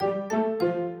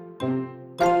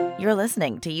You're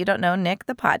listening to You Don't Know Nick,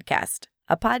 the podcast,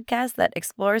 a podcast that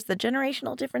explores the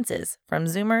generational differences from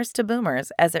Zoomers to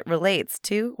Boomers as it relates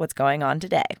to what's going on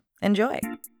today. Enjoy.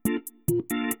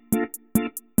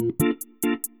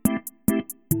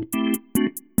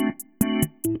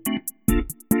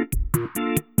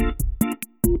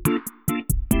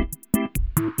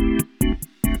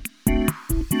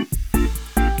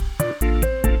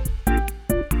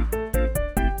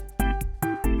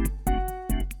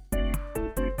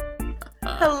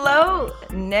 Hello,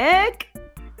 Nick.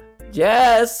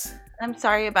 Yes. I'm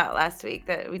sorry about last week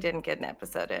that we didn't get an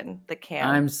episode in the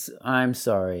can. I'm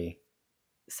sorry.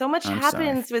 So much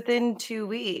happens within 2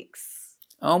 weeks.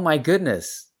 Oh my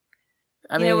goodness.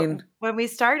 I mean, when we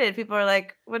started, people are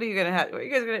like, "What are you gonna have? Are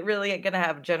you guys really gonna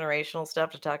have generational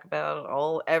stuff to talk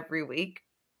about every week?"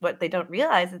 What they don't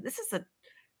realize is this is a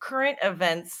current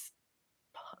events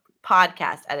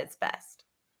podcast at its best.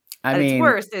 Its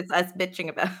worst, it's us bitching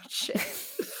about shit.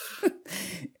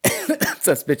 It's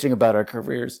us bitching about our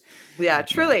careers. Yeah,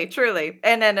 truly,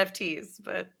 and NFTs.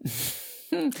 But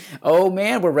oh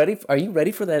man, we're ready. Are you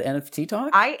ready for that NFT talk?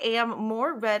 I am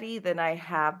more ready than I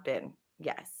have been.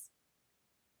 Yes.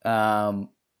 More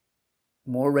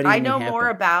ready. I know more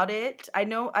about it.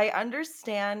 I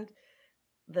understand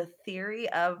the theory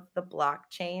of the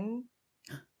blockchain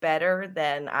better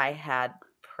than I had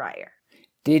prior.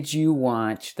 Did you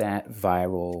watch that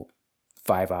viral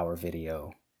 5-hour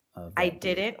video? I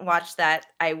didn't watch that.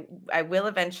 I will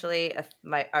eventually.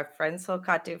 Our friend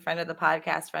Solkatu, friend of the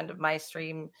podcast, friend of my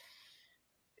stream,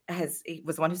 he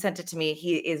was the one who sent it to me.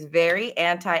 He is very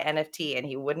anti NFT, and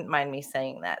he wouldn't mind me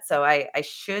saying that. So I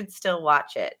should still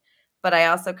watch it, but I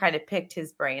also kind of picked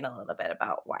his brain a little bit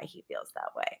about why he feels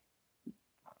that way.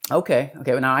 Okay.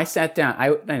 Well, now I sat down. I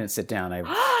didn't sit down. I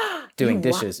was doing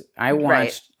dishes. I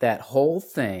watched that whole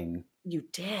thing. You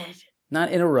did.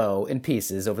 Not in a row, in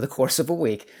pieces, over the course of a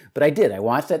week, but I did. I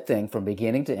watched that thing from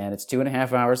beginning to end. It's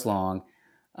 2.5 hours long,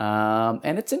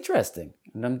 and it's interesting.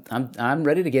 And I'm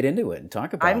ready to get into it and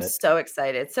talk about it. I'm so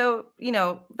excited. So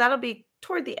that'll be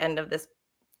toward the end of this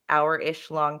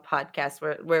hour-ish long podcast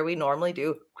where we normally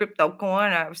do Crypto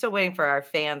Corner. I'm still waiting for our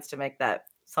fans to make that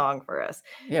song for us.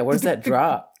 Yeah, where's that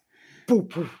drop?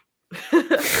 Wait,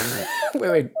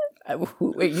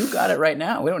 you got it right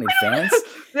now. We don't need fans.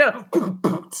 Yeah.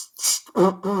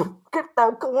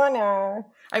 Crypto Corner.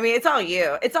 I mean, it's all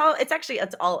you. It's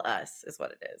all us is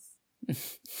what it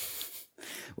is.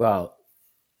 Well,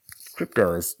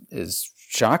 crypto is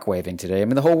shockwaving today. I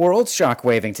mean, the whole world's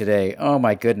shockwaving today. Oh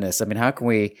my goodness. I mean, how can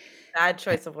we... Bad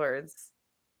choice of words.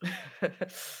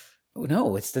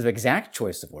 No, it's the exact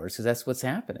choice of words because that's what's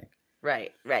happening.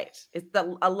 Right. It's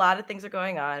a lot of things are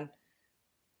going on.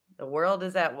 The world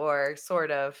is at war,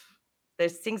 sort of.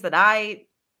 There's things that I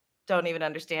don't even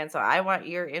understand, so I want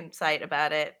your insight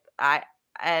about it.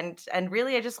 And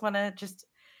really, I just want to just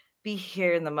be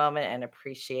here in the moment and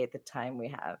appreciate the time we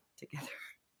have together.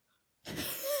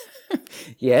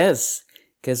 Yes,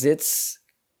 because it's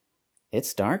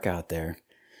dark out there.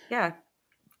 Yeah,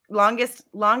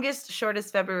 longest,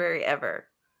 shortest February ever.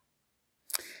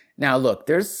 Now, look,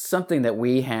 there's something that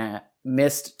we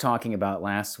missed talking about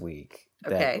last week.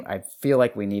 That I feel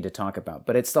like we need to talk about,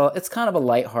 but it's kind of a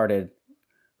lighthearted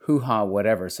hoo-ha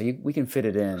whatever, so we can fit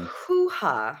it in.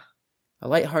 Hoo-ha. A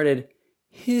lighthearted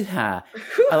hoo-ha.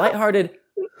 A lighthearted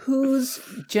whose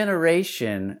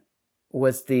generation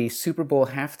was the Super Bowl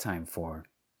halftime for?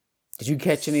 Did you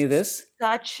catch any of this?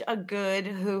 Such a good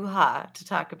hoo-ha to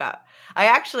talk about. I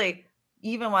actually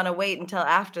even want to wait until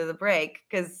after the break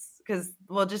because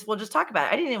we'll just talk about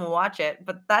it. I didn't even watch it,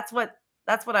 but that's what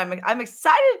I'm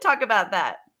excited to talk about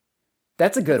that.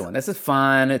 That's a good one. This is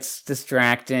fun. It's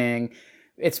distracting.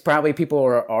 It's probably people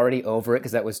are already over it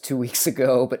because that was 2 weeks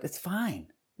ago, but it's fine.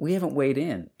 We haven't weighed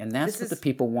in, and that's what the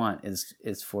people want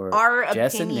is for our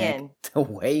Jess opinion. and Nick to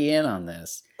weigh in on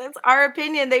this. That's our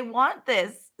opinion. They want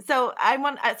this. So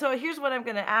here's what I'm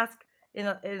going to ask in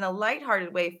a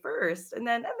lighthearted way first, and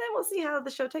then we'll see how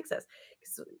the show takes us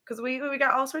because we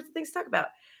got all sorts of things to talk about.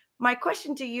 My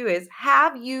question to you is,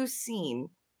 have you seen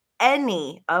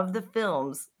any of the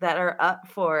films that are up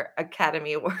for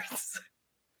Academy Awards?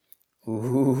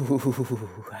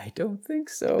 Ooh, I don't think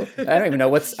so. I don't even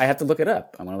know I have to look it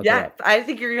up. I'm going to look it up. Yeah, I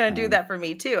think you're going to do that for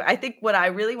me too. I think what I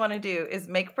really want to do is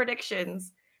make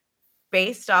predictions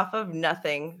based off of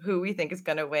nothing, who we think is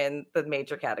going to win the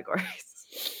major categories.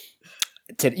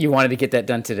 You wanted to get that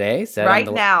done today?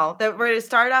 Right now. That we're going to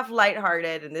start off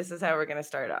lighthearted, and this is how we're going to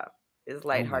start off. Is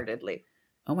lightheartedly.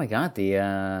 Oh my God,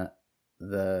 the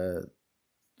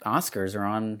Oscars are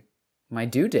on my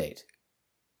due date.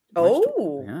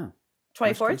 Oh, yeah,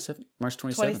 March 24th? March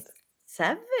 27th.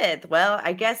 7th. Well,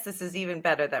 I guess this is even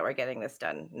better that we're getting this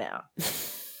done now.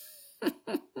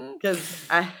 Because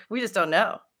we just don't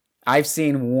know. I've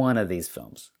seen one of these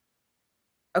films.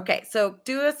 Okay, so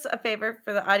do us a favor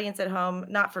for the audience at home,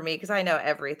 not for me because I know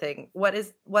everything. What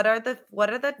are the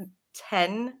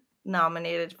 10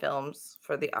 nominated films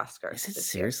for the Oscars? Is it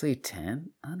seriously 10?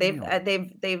 They've I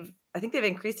think they've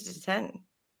increased it to 10.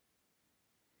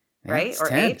 Yeah, right? Or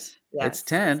 10. 8? Yeah, it's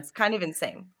 10. It's kind of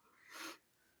insane.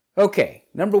 Okay,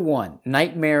 number 1,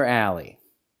 Nightmare Alley.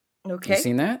 Okay. You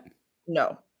seen that?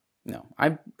 No.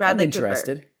 I'm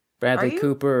interested. Cooper. Bradley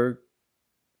Cooper,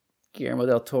 Guillermo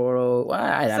del Toro.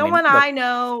 Someone I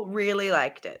know really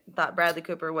liked it. Thought Bradley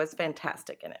Cooper was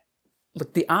fantastic in it.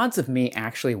 Look, the odds of me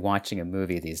actually watching a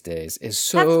movie these days is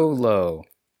so low.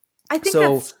 I think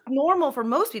that's normal for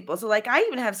most people. So, like, I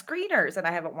even have screeners and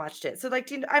I haven't watched it. So, like,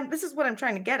 this is what I'm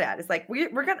trying to get at. Is like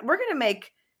we're gonna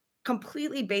make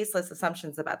completely baseless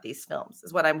assumptions about these films.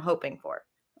 Is what I'm hoping for.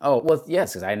 Oh well,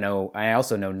 yes, because I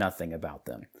also know nothing about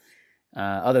them,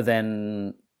 other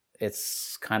than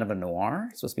it's kind of a noir.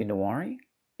 It's supposed to be noir-y.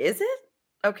 Is it?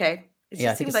 Okay.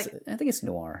 I think it's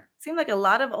noir. Seemed like a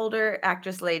lot of older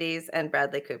actress ladies and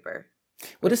Bradley Cooper.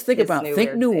 Well, just think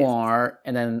noir,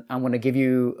 and then I'm going to give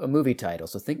you a movie title.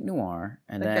 So think noir,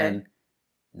 and then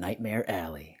Nightmare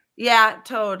Alley. Yeah,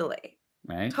 totally.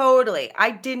 Right? Totally.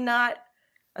 I did not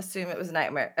assume it was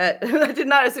Nightmare. I did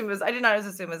not assume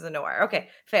it was a noir. Okay,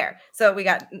 fair. So we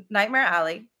got Nightmare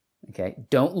Alley. Okay.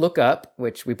 Don't Look Up,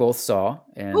 which we both saw.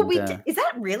 And, is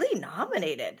that really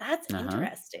nominated? That's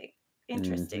interesting.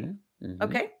 Interesting. Mm-hmm.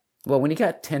 Okay. Well, when you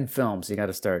got 10 films, you got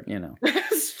to start,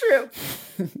 It's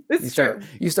true.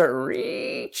 You start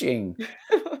reaching.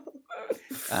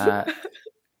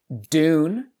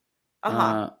 Dune.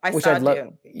 I saw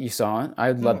Dune. You saw it?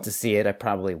 I'd love to see it. I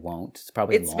probably won't. It's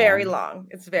probably long. Very long.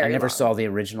 It's very long. I never saw the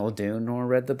original Dune nor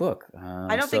read the book.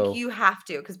 I don't think you have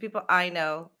to, because people I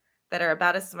know that are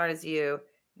about as smart as you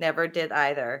never did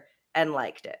either and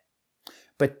liked it.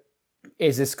 But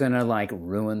is this gonna like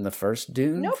ruin the first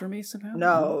Dune for me somehow?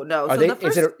 No. So the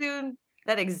first Dune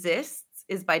that exists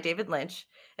is by David Lynch,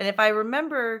 and if I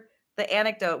remember the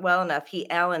anecdote well enough, he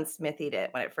Alan Smithied it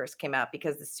when it first came out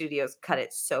because the studios cut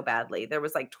it so badly. There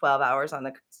was like 12 hours on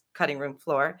the cutting room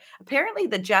floor. Apparently,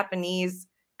 the Japanese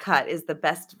cut is the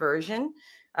best version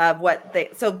of what they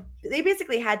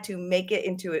basically had to make it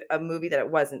into a movie that it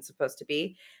wasn't supposed to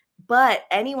be. But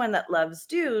anyone that loves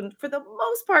Dune, for the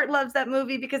most part, loves that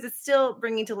movie because it's still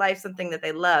bringing to life something that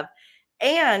they love.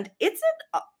 And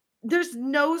there's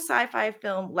no sci-fi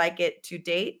film like it to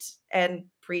date and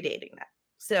predating that.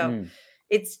 So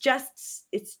it's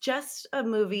just a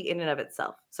movie in and of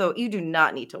itself. So you do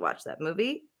not need to watch that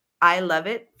movie. I love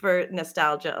it for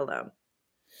nostalgia alone.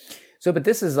 So, but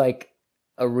this is like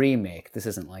a remake. This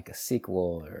isn't like a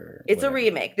sequel or. It's a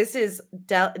remake. This is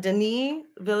Denis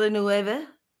Villeneuve.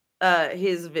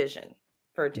 His vision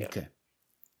for Dune.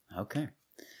 Okay.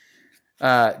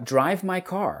 Drive My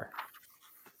Car.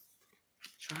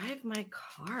 Drive My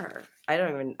Car.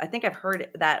 I think I've heard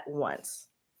that once.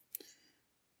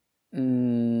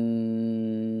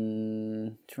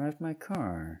 Drive My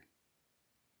Car.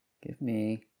 Give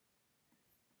me.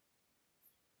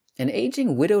 An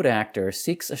aging widowed actor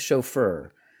seeks a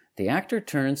chauffeur. The actor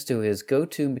turns to his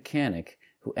go-to mechanic,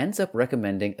 who ends up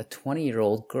recommending a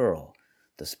 20-year-old girl.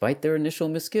 Despite their initial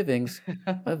misgivings,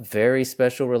 a very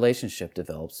special relationship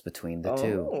develops between the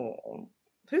two.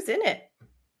 Who's in it?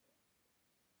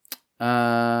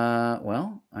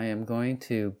 Well, I am going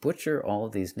to butcher all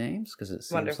of these names because it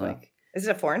seems like. Is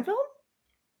it a foreign film?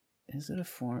 Is it a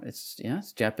foreign?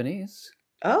 It's Japanese.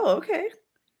 Oh, okay.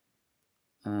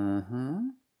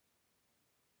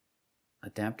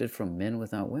 Adapted from Men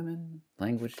Without Women,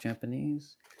 language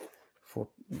Japanese. Okay.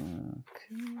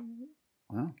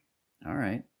 Well. All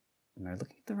right. Am I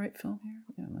looking at the right film here?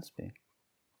 Yeah, it must be.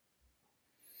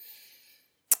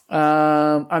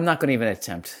 I'm not going to even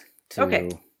attempt to.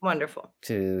 Okay. Wonderful.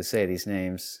 To say these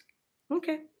names.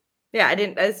 Okay. Yeah, I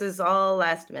didn't. This is all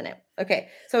last minute. Okay.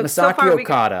 So Masaki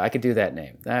Okada. I could do that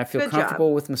name. I feel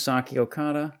comfortable with Masaki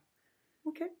Okada.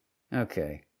 Okay.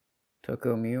 Okay.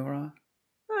 Toko Miura.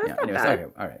 That's not bad.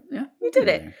 Okay. All right. Yeah. You did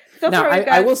it. Now,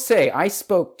 I will say, I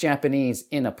spoke Japanese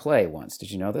in a play once. Did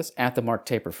you know this? At the Mark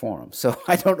Taper Forum. So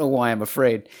I don't know why I'm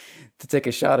afraid to take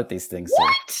a shot at these things.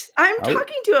 What? I'm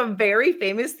talking to a very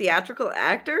famous theatrical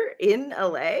actor in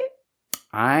LA?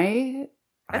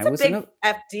 That's a big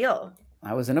F deal.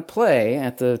 I was in a play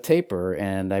at the Taper,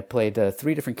 and I played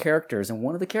 3 different characters, and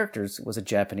one of the characters was a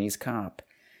Japanese cop.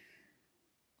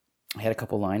 I had a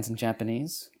couple lines in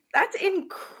Japanese. That's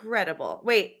incredible.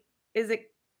 Wait, is it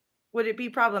would it be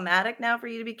problematic now for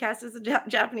you to be cast as a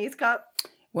Japanese cop?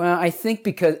 Well, I think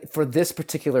because for this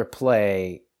particular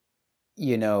play,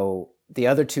 the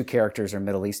other two characters are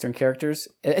Middle Eastern characters.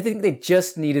 I think they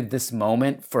just needed this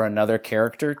moment for another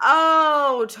character.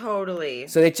 Oh, totally.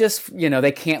 So they just,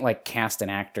 they can't like cast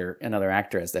another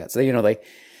actor as that. So,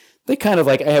 they kind of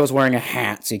like, I was wearing a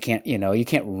hat, so you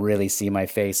can't really see my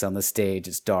face on the stage.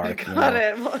 It's dark. Got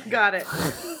it.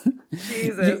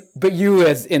 Jesus. But you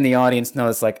as in the audience know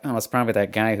it's like, oh, it's probably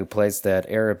that guy who plays that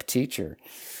Arab teacher.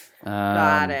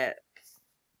 Got it.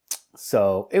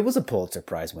 So it was a Pulitzer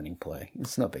Prize winning play.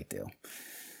 It's no big deal.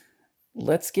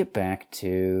 Let's get back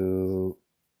to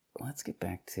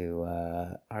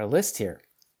our list here.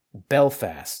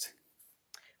 Belfast.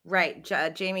 Right,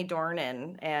 Jamie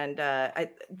Dornan and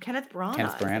Kenneth Branagh.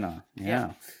 Kenneth Branagh,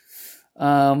 yeah.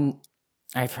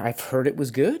 I've heard it was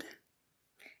good.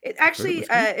 It actually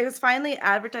it was finally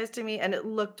advertised to me, and it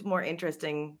looked more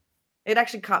interesting. It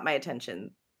actually caught my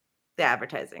attention, the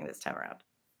advertising this time around.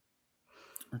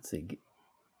 Let's see.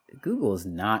 Google is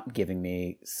not giving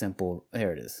me simple.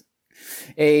 There it is.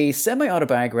 A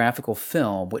semi-autobiographical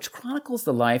film which chronicles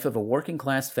the life of a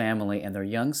working-class family and their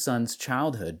young son's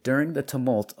childhood during the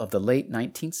tumult of the late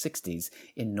 1960s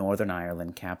in Northern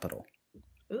Ireland capital.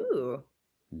 Ooh.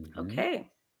 Mm-hmm. Okay.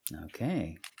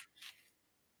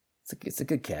 It's a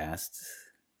good cast.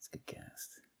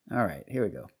 All right, here we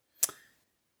go.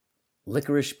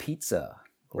 Licorice Pizza.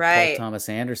 Right. Paul Thomas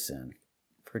Anderson.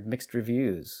 I've heard mixed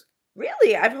reviews.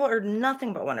 Really? I've heard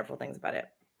nothing but wonderful things about it.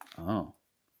 Oh.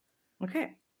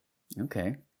 Okay.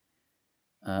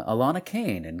 Alana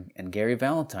Kane and Gary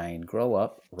Valentine grow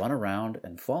up, run around,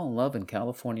 and fall in love in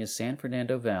California's San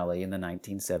Fernando Valley in the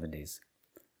 1970s.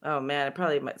 Oh man,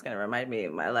 it's going to remind me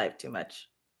of my life too much.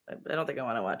 I don't think I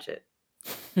want to watch it.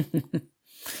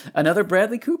 Another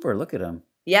Bradley Cooper. Look at him.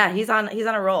 Yeah, he's on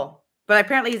a roll. But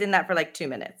apparently he's in that for like 2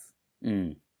 minutes.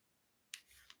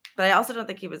 But I also don't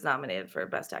think he was nominated for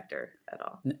Best Actor at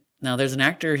all. Now, there's an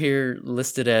actor here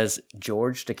listed as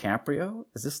George DiCaprio.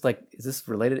 Is this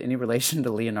related? Any relation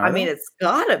to Leonardo? I mean, it's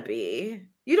gotta be.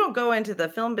 You don't go into the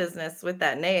film business with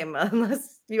that name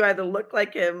unless you either look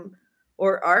like him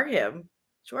or are him.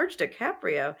 George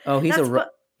DiCaprio. Oh, he's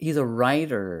a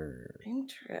writer.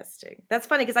 Interesting. That's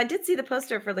funny because I did see the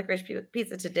poster for Licorice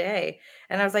Pizza today,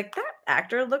 and I was like, that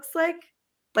actor looks like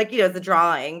the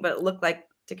drawing, but it looked like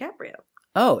DiCaprio.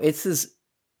 Oh, it's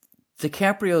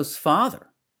DiCaprio's father.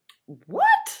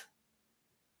 What?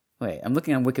 Wait, I'm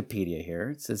looking on Wikipedia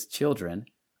here. It says children,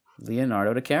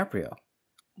 Leonardo DiCaprio.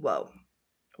 Whoa.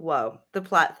 The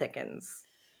plot thickens.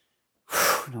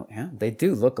 No, yeah, they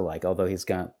do look alike, although he's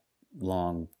got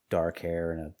long, dark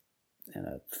hair and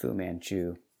a Fu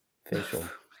Manchu facial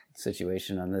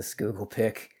situation on this Google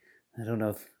pic. I don't know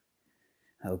if...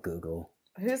 Oh, Google.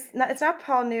 It's not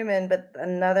Paul Newman, but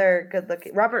another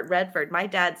good-looking... Robert Redford. My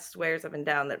dad swears up and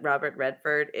down that Robert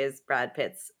Redford is Brad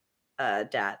Pitt's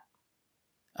dad.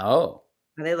 Oh.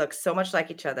 And they look so much like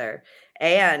each other.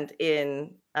 And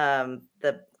in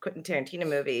the Quentin Tarantino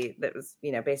movie that was,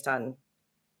 based on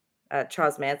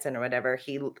Charles Manson or whatever,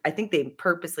 I think they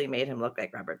purposely made him look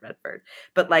like Robert Redford.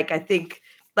 But I think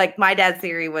my dad's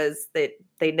theory was that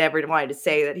they never wanted to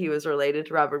say that he was related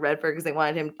to Robert Redford because they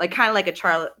wanted him kind of like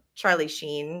a Charlie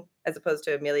Sheen as opposed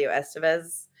to Emilio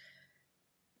Estevez.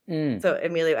 So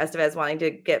Emilio Estevez wanting to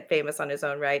get famous on his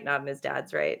own right, not on his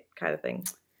dad's right, kind of thing.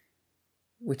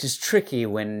 Which is tricky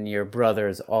when your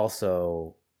brother's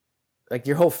also,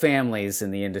 your whole family's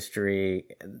in the industry.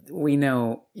 We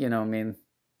know, I mean.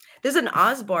 There's an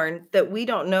Osborne that we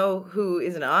don't know who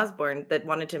is an Osborne that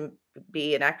wanted to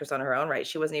be an actress on her own right.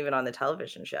 She wasn't even on the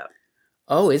television show.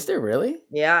 Oh, is there really?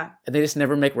 Yeah. And they just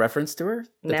never make reference to her?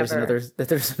 Never.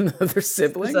 There's another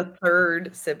sibling? There's a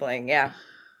third sibling, yeah.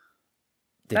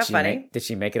 Did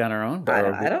she make it on her own?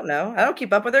 I don't know. I don't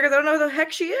keep up with her because I don't know who the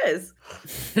heck she is.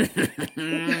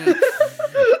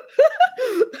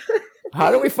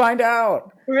 How do we find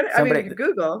out?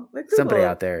 Google. Somebody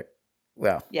out there.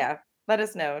 Well. Yeah. Let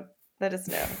us know. All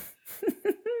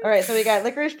right. So we got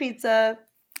Licorice Pizza.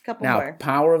 A couple more.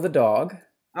 Power of the Dog.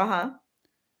 Uh-huh.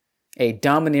 A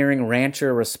domineering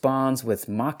rancher responds with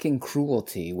mocking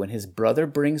cruelty when his brother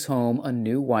brings home a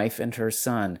new wife and her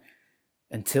son,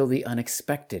 until the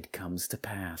unexpected comes to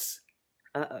pass.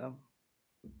 Uh-oh.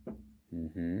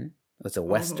 Mm-hmm. It's a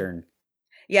Western.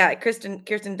 Yeah, Kirsten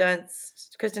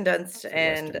Dunst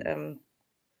and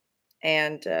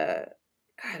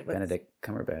God, Benedict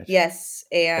Cumberbatch. Yes,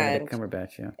 and Benedict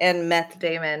Cumberbatch, yeah. And Meth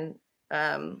Damon.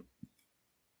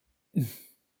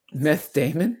 Meth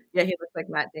Damon? Yeah, he looks like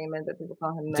Matt Damon, but people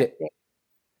call him Meth Damon.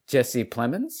 Jesse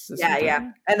Plemons?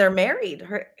 Yeah. And they're married.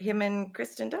 Him and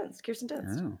Kirsten Dunst.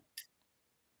 Oh.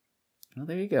 Well,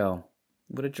 there you go.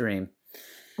 What a dream.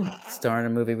 Star in a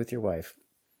movie with your wife.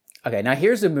 Okay, now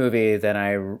here's a movie that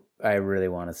I really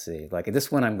want to see. Like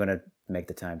this one, I'm going to make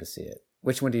the time to see it.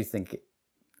 Which one do you think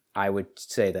I would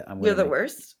say that I'm going to You're the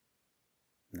worst?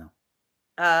 No.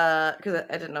 Because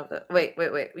I didn't know that. Wait.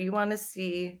 You want to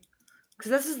see...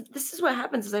 Because this is what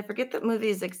happens is I forget that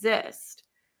movies exist.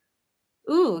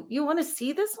 Ooh, you want to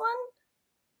see this one?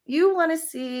 You want to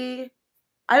see...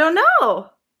 I don't know.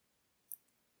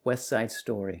 West Side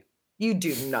Story. You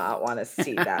do not want to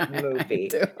see that movie.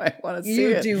 I want to see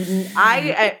it. You do.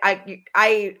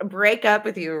 I break up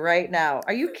with you right now.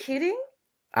 Are you kidding?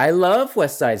 I love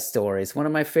West Side Story. It's one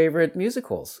of my favorite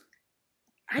musicals.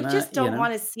 I just don't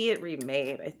want to see it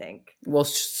remade, I think. Well,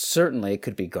 certainly it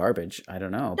could be garbage. I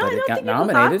don't know. No, but it got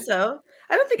nominated. So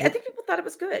I don't think. I think people thought it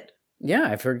was good. Yeah,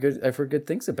 I've heard good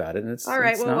things about it, and it's all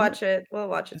right. We'll watch it. We'll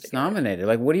watch it. It's nominated.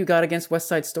 Like, what do you got against West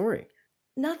Side Story?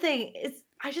 Nothing.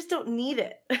 I just don't need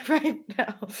it right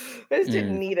now. I just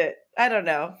didn't need it. I don't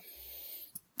know.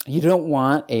 You don't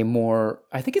want a more...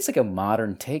 I think it's like a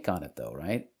modern take on it, though,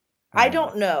 right? I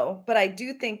don't know, but I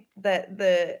do think that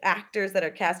the actors that are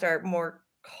cast are more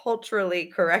culturally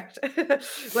correct.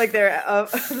 Like they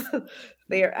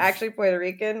are actually Puerto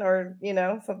Rican or,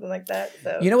 something like that.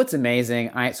 So you know what's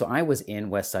amazing? I was in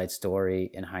West Side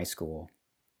Story in high school.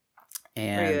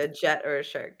 And were you a jet or a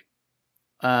shark?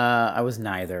 I was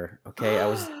neither. Okay.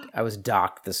 I was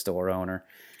Doc, the store owner.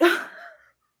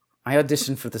 I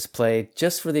auditioned for this play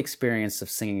just for the experience of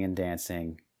singing and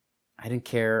dancing. I didn't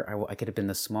care. I could have been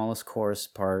the smallest chorus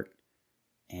part.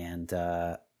 And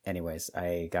anyways,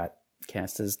 I got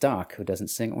cast as Doc, who doesn't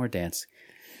sing or dance.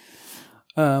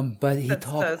 But he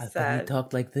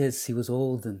talked like this. He was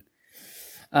old and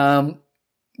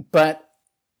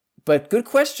but good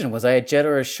question. Was I a jet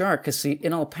or a shark? Because see,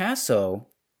 in El Paso,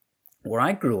 where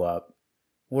I grew up,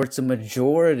 where it's a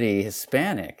majority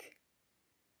Hispanic,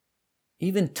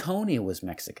 even Tony was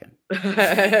Mexican.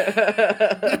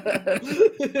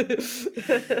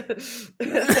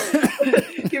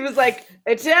 He was like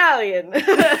Italian.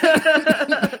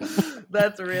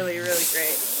 That's really, really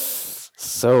great.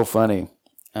 So funny.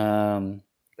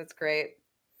 That's great.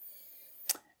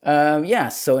 Yeah.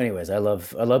 So, anyways, I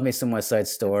love me some West Side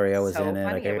Story. I was in it.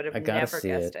 I would have never guessed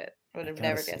it. Would have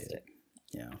never guessed it.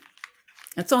 Yeah.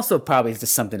 It's also probably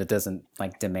just something that doesn't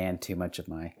like demand too much of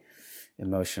my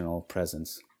emotional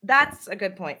presence. That's a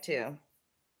good point too.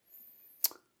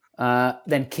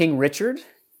 Then King Richard,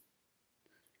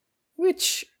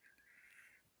 which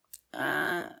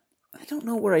I don't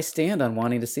know where I stand on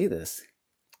wanting to see this.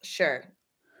 Sure.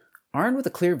 Armed with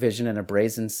a clear vision and a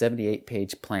brazen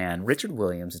 78-page plan, Richard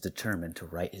Williams is determined to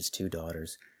write his two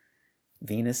daughters,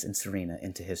 Venus and Serena,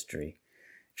 into history.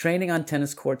 Training on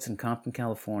tennis courts in Compton,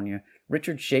 California,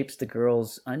 Richard shapes the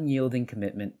girls' unyielding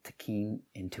commitment to keen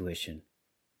intuition.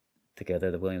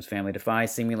 Together, the Williams family defy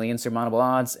seemingly insurmountable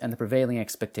odds and the prevailing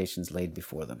expectations laid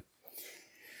before them.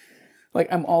 Like,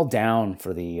 I'm all down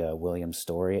for the Williams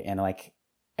story, and like,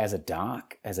 as a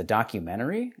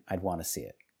documentary, I'd want to see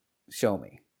it. Show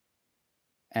me.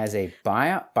 As a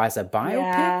biopic,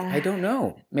 I don't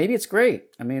know. Maybe it's great.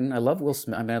 I mean, I love Will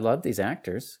Smith. I mean, I love these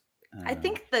actors. I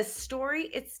think the story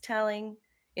it's telling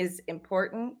is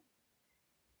important,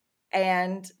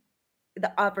 and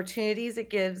the opportunities it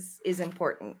gives is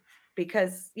important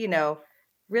because,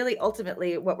 really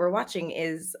ultimately what we're watching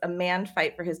is a man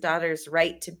fight for his daughter's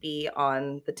right to be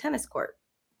on the tennis court.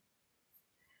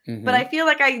 Mm-hmm. But I feel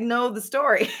like I know the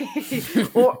story,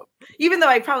 or even though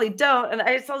I probably don't. And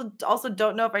I also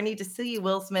don't know if I need to see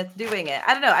Will Smith doing it.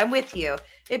 I don't know. I'm with you.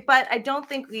 But I don't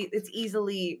think it's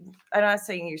easily, I'm not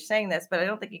saying you're saying this, but I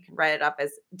don't think you can write it up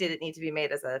as, did it need to be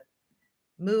made as a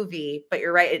movie? But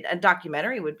you're right. A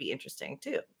documentary would be interesting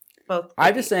too. Both.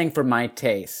 I'm just saying for my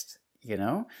taste,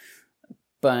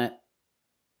 but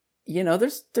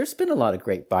there's been a lot of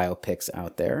great biopics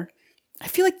out there. I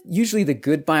feel like usually the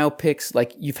good biopics,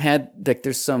 like you've had, like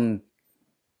there's some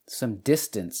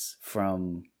distance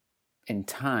in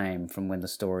time from when the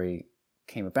story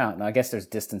came about. Now I guess there's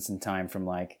distance in time from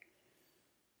from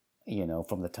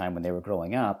the time when they were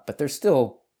growing up, but they're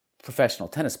still professional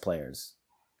tennis players,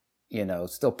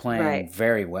 still playing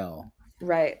very well.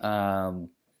 Right.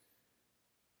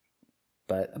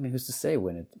 But I mean, who's to say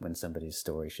when somebody's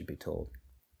story should be told?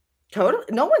 Totally.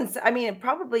 No one's, I mean,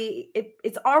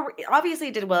 it's obviously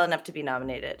did well enough to be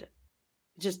nominated.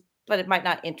 But it might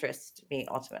not interest me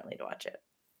ultimately to watch it.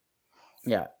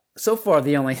 Yeah. So far,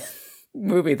 the only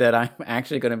movie that I'm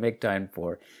actually going to make time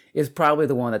for is probably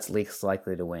the one that's least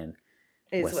likely to win.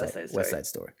 Is West Side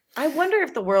Story. I wonder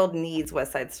if the world needs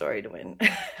West Side Story to win.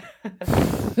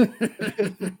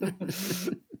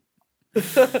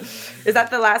 Is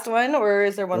that the last one, or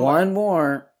is there one more? One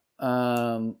more.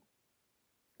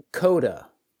 Coda.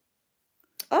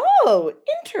 Oh,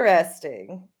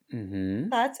 interesting. Mm-hmm.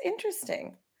 That's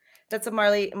interesting. That's a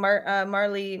Marlee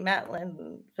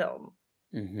Matlin film.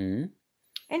 Mm-hmm.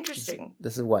 Interesting.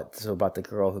 This is what? So about the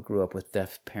girl who grew up with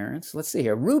deaf parents? Let's see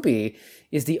here. Ruby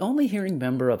is the only hearing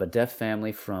member of a deaf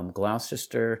family from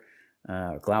Gloucester,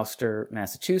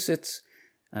 Massachusetts.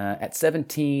 At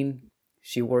 17,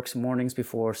 she works mornings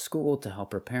before school to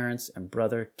help her parents and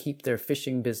brother keep their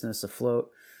fishing business afloat.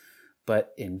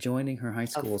 But in joining her high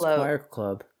school's choir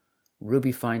club,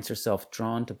 Ruby finds herself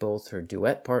drawn to both her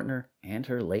duet partner and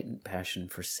her latent passion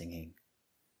for singing.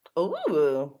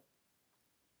 Ooh.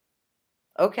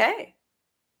 Okay.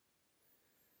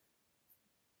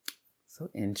 So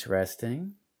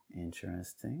interesting.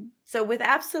 So with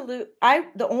Absolute,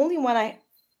 the only one I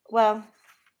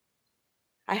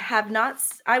have not,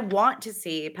 I want to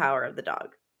see Power of the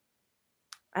Dog.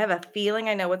 I have a feeling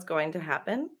I know what's going to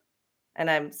happen,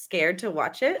 and I'm scared to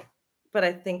watch it, but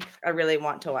I think I really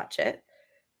want to watch it.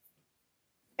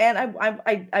 And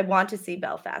I want to see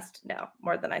Belfast now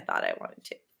more than I thought I wanted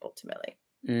to, ultimately.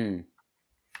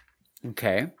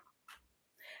 Okay.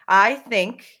 I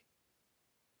think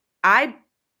I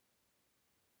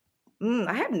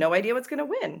have no idea what's going to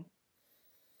win.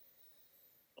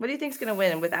 What do you think is going to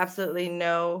win with absolutely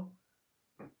no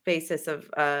basis of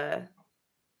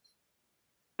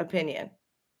opinion?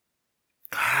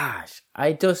 Gosh,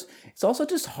 it's also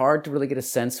just hard to really get a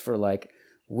sense for like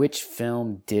which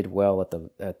film did well at the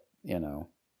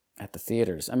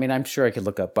theaters. I mean, I'm sure I could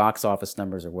look up box office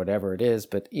numbers or whatever it is,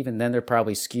 but even then they're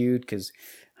probably skewed because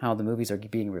how the movies are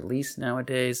being released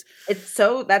nowadays.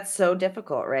 That's so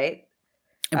difficult, right?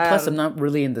 And plus, I'm not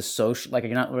really in the social, like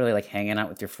you're not really like hanging out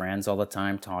with your friends all the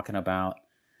time talking about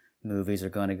movies or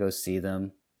going to go see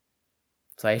them.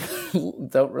 So I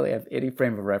don't really have any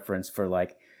frame of reference for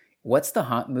like, what's the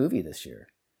hot movie this year?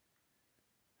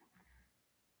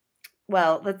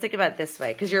 Well, let's think about it this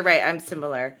way, because you're right. I'm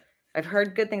similar. I've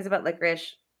heard good things about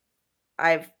Licorice.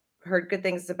 I've heard good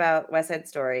things about West Side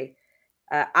Story.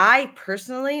 I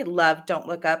personally love Don't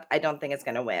Look Up. I don't think it's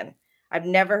going to win. I've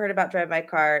never heard about Drive My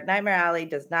Car. Nightmare Alley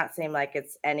does not seem like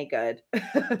it's any good.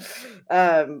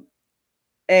 And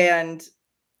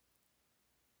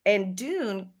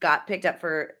Dune got picked up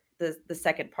for the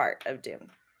second part of Dune.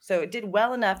 So it did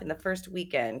well enough in the first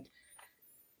weekend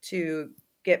to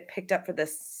get picked up for the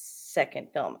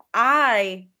second film.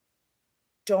 I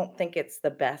don't think it's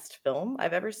the best film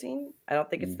I've ever seen. I don't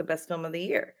think it's the best film of the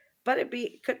year, but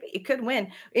it could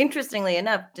win. Interestingly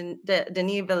enough,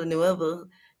 Denis Villeneuve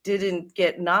didn't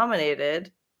get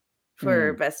nominated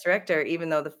for Best Director, even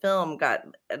though the film got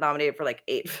nominated for like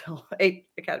 8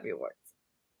 Academy Awards.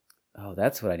 Oh,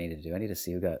 that's what I need to do. I need to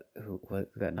see who got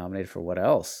nominated for what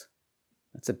else.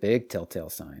 That's a big telltale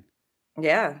sign.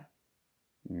 Yeah.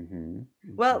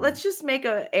 Well, let's just make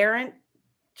an errant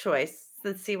choice.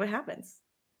 Let's see what happens.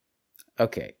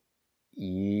 Okay.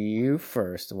 You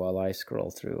first while I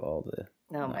scroll through all the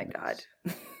Oh my God.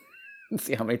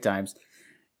 See how many times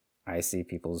I see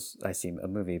a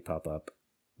movie pop up.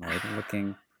 I'm not even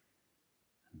looking.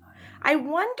 I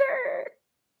wonder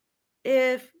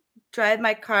if Drive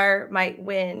My Car might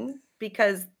win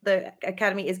because the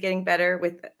Academy is getting better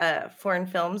with foreign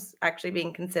films actually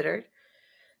being considered.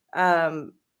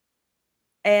 And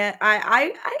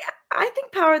I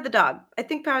think Power of the Dog. I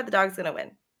think Power of the Dog is going to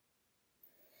win.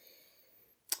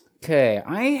 Okay,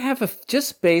 I have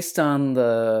just based on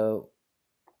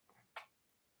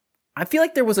I feel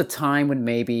like there was a time when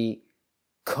maybe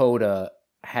Coda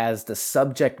has the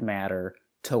subject matter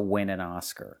to win an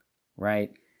Oscar,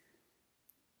 right?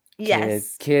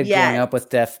 Yes. Kid growing up with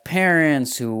deaf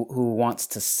parents who wants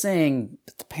to sing,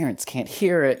 but the parents can't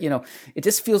hear it. It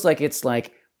just feels like it's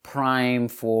like prime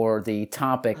for the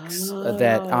topics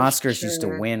that Oscars used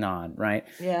to win on, right?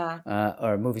 Yeah.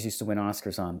 Or movies used to win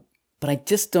Oscars on. But I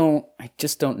just don't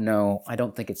know. I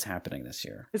don't think it's happening this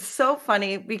year. It's so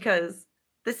funny because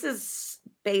this is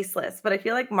baseless, but I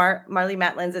feel like Marlee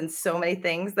Matlin's in so many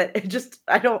things that it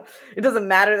doesn't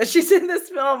matter that she's in this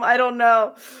film. I don't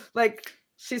know. Like,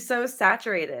 she's so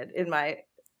saturated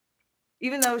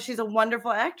even though she's a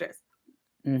wonderful actress.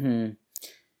 Yeah.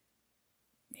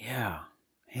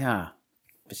 But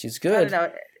she's good. I don't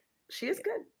know. She is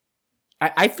good.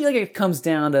 I feel like it comes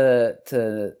down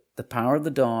to The Power of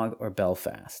the Dog or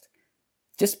Belfast.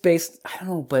 Just based, I don't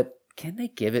know, but can they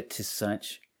give it to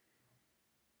such,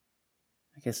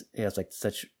 I guess, it's like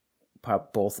such,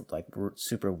 both like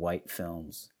super white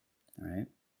films, right?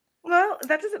 Well,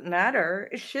 that doesn't matter.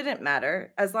 It shouldn't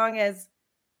matter as long as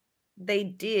they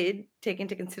did take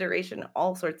into consideration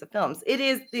all sorts of films.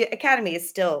 The Academy is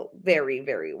still very,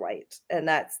 very white, and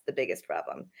that's the biggest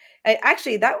problem.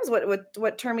 Actually, that was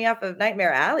what turned me off of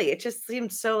Nightmare Alley. It just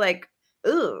seemed so like,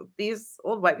 ooh, these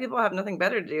old white people have nothing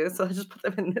better to do, so let's just put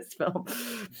them in this film.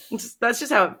 That's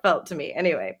just how it felt to me.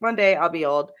 Anyway, one day I'll be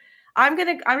old. I'm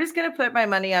just gonna put my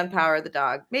money on Power of the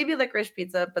Dog, maybe Licorice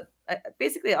Pizza, but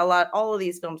basically all of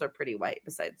these films are pretty white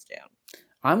besides June.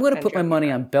 I'm going to put my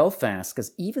money on Belfast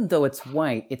because even though it's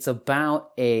white, it's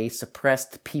about a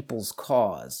suppressed people's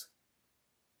cause.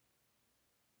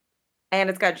 And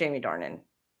it's got Jamie Dornan.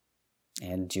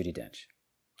 And Judi Dench.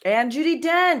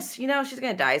 You know, she's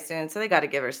going to die soon, so they got to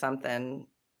give her something.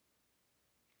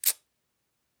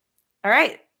 All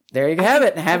right. There you have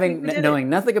it. Knowing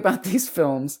nothing about these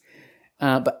films.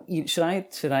 But should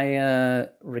I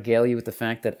regale you with the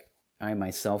fact that I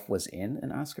myself was in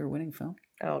an Oscar-winning film?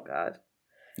 Oh, God.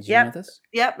 Did you know this?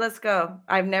 Yep, let's go.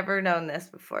 I've never known this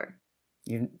before.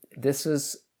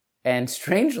 And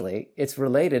strangely, it's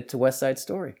related to West Side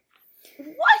Story.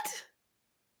 What?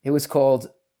 It was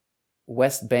called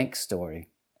West Bank Story.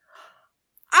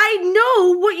 I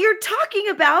know what you're talking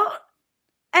about,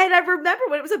 and I remember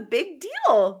when it was a big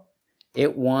deal.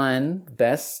 It won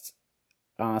best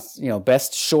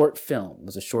short film. It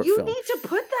was a short film. You need to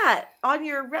put that on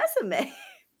your resume.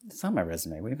 It's on my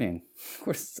resume. What do you mean? Of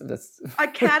course, that's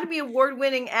Academy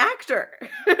Award-winning actor.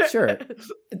 Sure.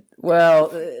 Well,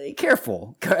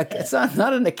 careful. It's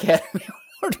not an Academy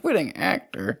Award-winning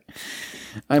actor.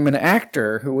 I'm an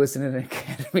actor who was in an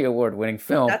Academy Award-winning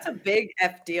film. That's a big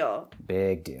F deal.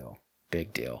 Big deal.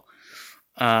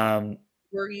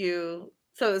 Were you?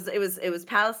 So it was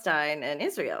Palestine and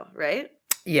Israel, right?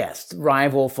 Yes,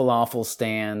 rival falafel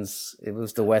stands. It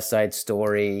was the West Side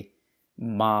Story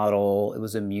model. It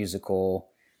was a musical.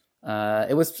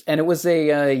 It was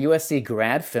a USC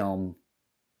grad film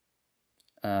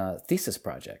thesis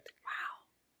project. Wow.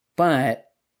 But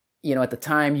at the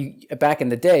time, back in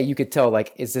the day, you could tell,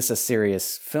 like, is this a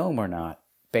serious film or not,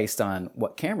 based on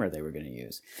what camera they were going to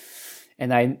use.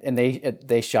 And they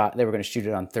were going to shoot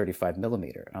it on 35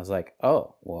 millimeter. And I was like,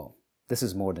 oh, well, this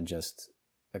is more than just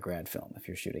a grad film if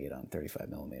you're shooting it on 35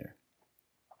 millimeter.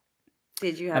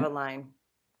 Did you have a line?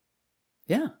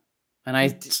 Yeah.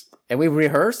 And we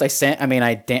rehearsed. I sang. I mean,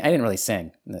 I didn't really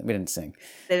sing. We didn't sing.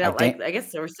 They don't I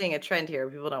guess we're seeing a trend here.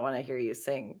 People don't want to hear you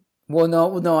sing. Well,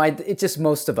 no. It just,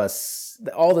 most of us,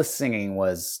 all the singing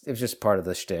was just part of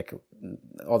the shtick.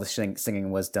 All the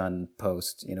singing was done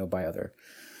post, by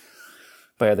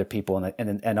other people,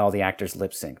 and all the actors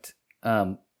lip synced.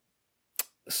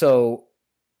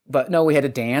 But no, we had to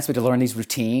dance. We had to learn these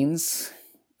routines.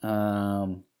 A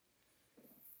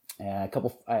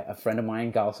friend of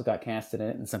mine also got casted in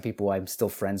it, and some people I'm still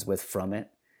friends with from it.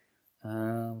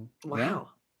 Wow. Yeah,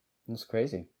 it was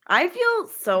crazy. I feel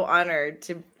so honored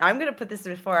I'm going to put this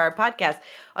before our podcast.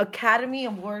 Academy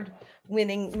Award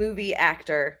winning movie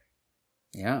actor.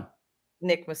 Yeah.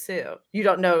 Nick Massue. You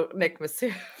don't know Nick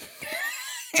Massue.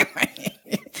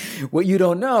 What you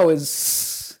don't know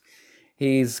is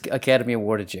he's Academy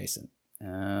Award adjacent.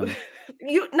 Not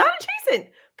adjacent,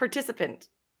 participant.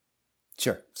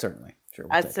 Sure, certainly. Sure.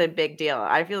 That's a big deal.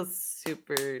 I feel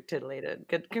super titillated.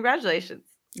 Good, congratulations.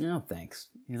 Oh, thanks.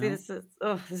 See, this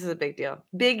is a big deal.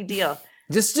 Big deal.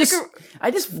 Just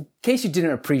in case you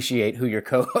didn't appreciate who you're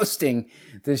co-hosting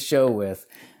this show with,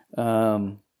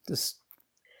 during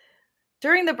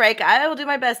the break, I will do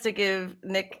my best to give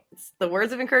Nick the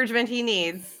words of encouragement he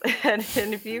needs. And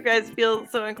if you guys feel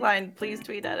so inclined, please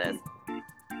tweet at us.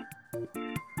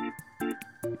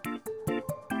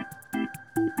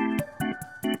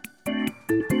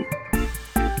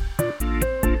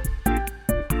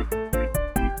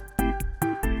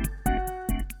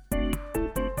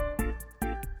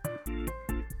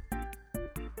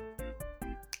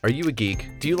 Are you a geek?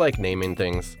 Do you like naming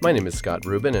things? My name is Scott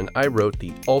Rubin, and I wrote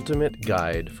the ultimate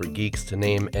guide for geeks to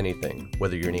name anything.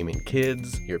 Whether you're naming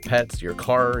kids, your pets, your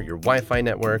car, your Wi-Fi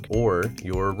network, or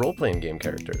your role-playing game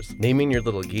characters. Naming Your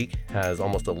Little Geek has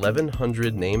almost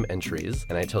 1,100 name entries,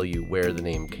 and I tell you where the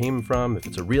name came from, if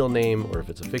it's a real name or if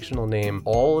it's a fictional name,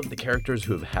 all of the characters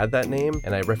who have had that name,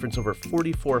 and I reference over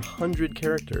 4,400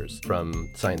 characters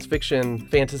from science fiction,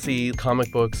 fantasy,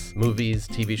 comic books, movies,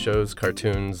 TV shows,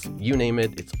 cartoons, you name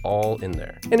it, it's all in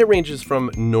there. And it ranges from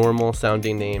normal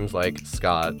sounding names like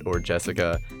Scott or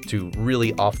Jessica to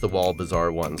really off-the-wall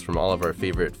bizarre ones from all of our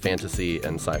favorite fantasy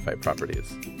and sci-fi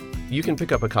properties. You can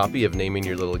pick up a copy of Naming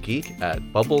Your Little Geek at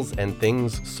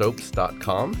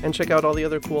bubblesandthingssoaps.com and check out all the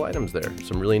other cool items there.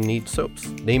 Some really neat soaps.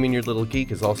 Naming Your Little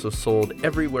Geek is also sold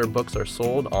everywhere books are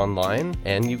sold online,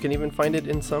 and you can even find it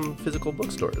in some physical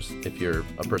bookstores if you're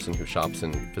a person who shops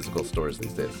in physical stores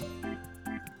these days.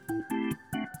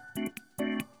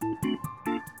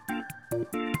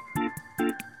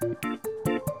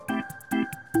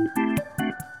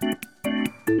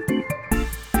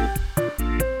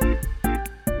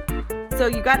 So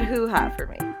you got hoo-ha for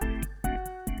me.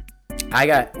 I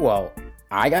got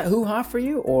hoo-ha for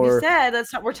you, or you said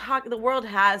that's not. We're talking. The world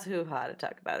has hoo-ha to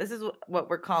talk about. This is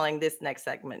what we're calling this next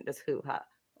segment. Is hoo-ha.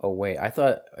 Oh wait, I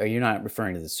thought you're not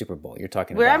referring to the Super Bowl. You're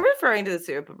talking about. I'm referring to the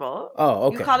Super Bowl. Oh,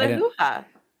 okay. You called it hoo-ha.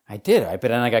 I did. But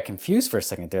then I got confused for a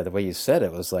second there. The way you said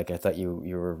it was like I thought you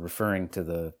were referring to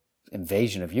the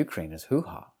invasion of Ukraine as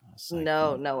hoo-ha. Like,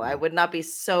 no, I would not be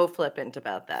so flippant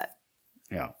about that.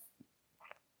 Yeah.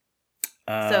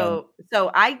 So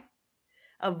I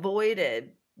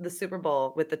avoided the Super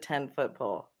Bowl with the 10-foot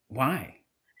pole. Why?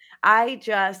 I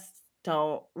just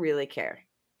don't really care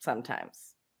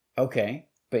sometimes. Okay,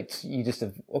 but you just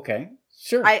have, okay,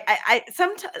 sure. I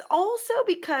sometimes also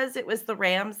because it was the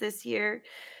Rams this year,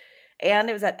 and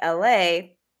it was at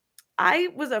LA. I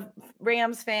was a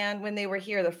Rams fan when they were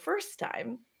here the first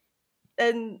time,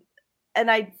 and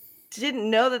I didn't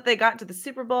know that they got to the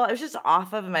Super Bowl. It was just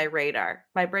off of my radar.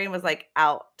 My brain was like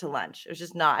out to lunch. It was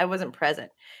just I wasn't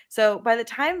present. So by the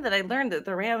time that I learned that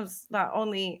the Rams not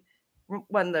only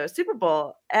won the Super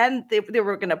Bowl and they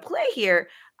were going to play here,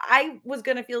 I was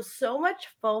going to feel so much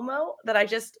FOMO that I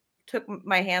just took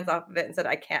my hands off of it and said,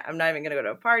 I'm not even going to go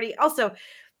to a party. Also,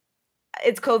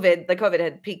 it's COVID. The COVID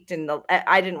had peaked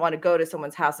I didn't want to go to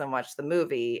someone's house and watch the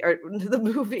movie.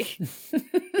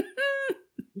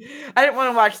 I didn't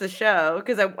want to watch the show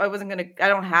because I wasn't going to, I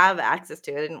don't have access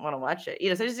to it. I didn't want to watch it.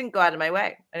 So I just didn't go out of my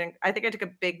way. I think I took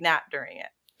a big nap during it.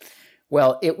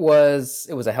 Well, it was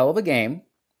a hell of a game.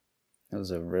 It was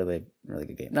a really, really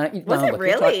good game.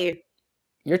 Really?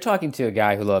 You're talking to a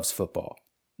guy who loves football.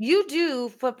 You do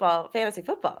football, fantasy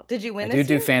football. Did you win this year? I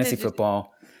do fantasy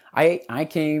football. I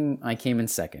came in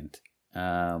second,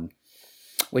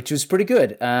 which was pretty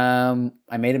good. I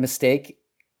made a mistake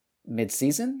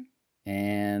mid-season.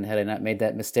 And had I not made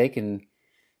that mistake and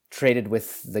traded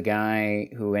with the guy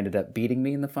who ended up beating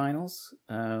me in the finals,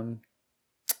 I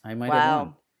might have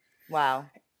won. Wow.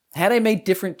 Had I made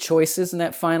different choices in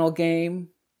that final game,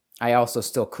 I also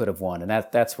still could have won. And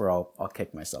that's where I'll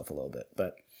kick myself a little bit.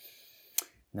 But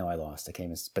no, I lost.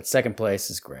 But second place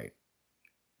is great.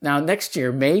 Now next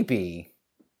year, maybe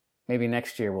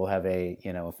next year we'll have a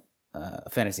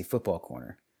fantasy football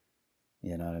corner.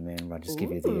 You know what I mean? I'll just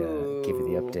give you the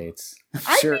updates.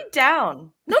 Sure. I'd be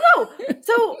down. No.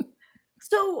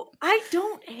 So I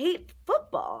don't hate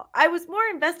football. I was more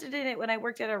invested in it when I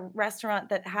worked at a restaurant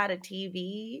that had a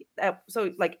TV.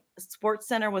 So like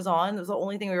SportsCenter was on. It was the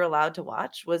only thing we were allowed to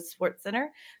watch was SportsCenter.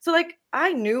 So like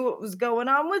I knew what was going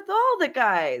on with all the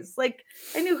guys. Like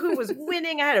I knew who was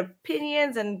winning. I had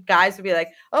opinions, and guys would be like,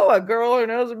 "Oh, a girl who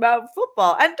knows about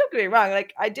football." And don't get me wrong,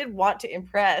 like I did want to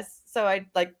impress, so I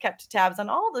like kept tabs on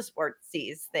all the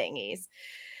sportsies thingies.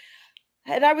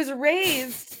 And I was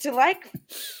raised to like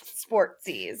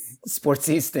sporty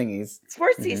thingies.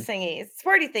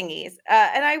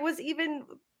 And I was even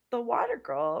the water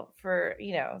girl for,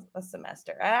 a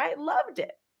semester. And I loved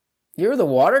it. You were the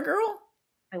water girl?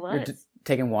 I was. You're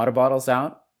taking water bottles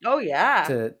out? Oh,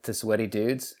 yeah. To sweaty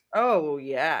dudes? Oh,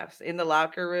 yeah. In the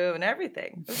locker room and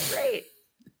everything. It was great.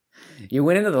 You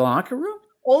went into the locker room?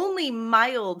 Only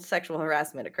mild sexual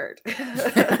harassment occurred.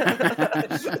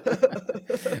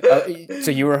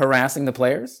 So you were harassing the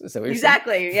players? Is that what you're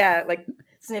exactly. saying? Yeah, like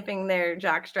sniffing their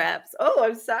jock straps. Oh,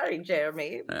 I'm sorry,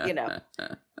 Jeremy. Yeah.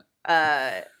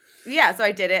 So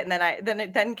I did it, and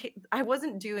then I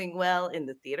wasn't doing well in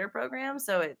the theater program,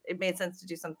 so it made sense to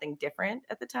do something different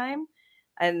at the time,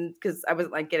 and because I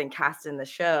wasn't like getting cast in the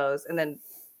shows, and then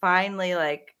finally,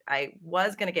 like I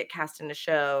was gonna get cast in a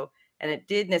show. And it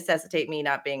did necessitate me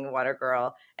not being a water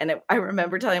girl. And I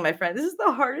remember telling my friend, this is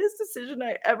the hardest decision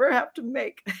I ever have to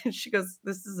make. And she goes,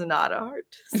 this is not a hard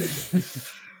decision.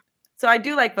 So I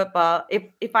do like football.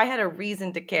 If I had a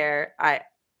reason to care,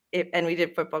 and we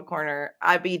did football corner,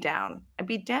 I'd be down.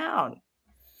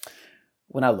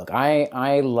 Well, now look,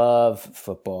 I love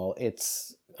football.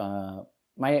 It's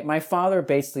my father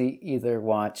basically either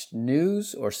watched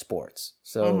news or sports.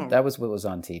 So that was what was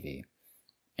on TV.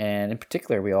 And in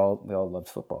particular, we all loved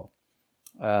football.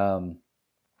 And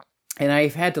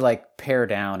I've had to like pare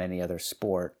down any other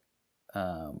sport,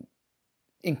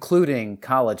 including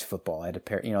college football. I had to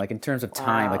pare, like in terms of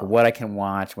time, like what I can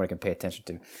watch, what I can pay attention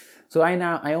to. So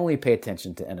I only pay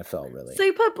attention to NFL, really. So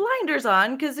you put blinders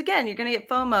on because, again, you're going to get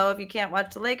FOMO if you can't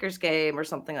watch the Lakers game or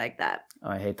something like that. Oh,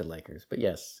 I hate the Lakers, but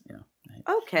yes,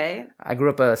 Okay. I grew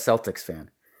up a Celtics fan.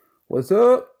 What's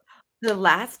up? The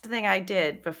last thing I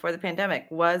did before the pandemic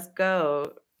was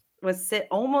sit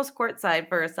almost courtside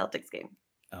for a Celtics game.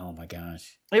 Oh my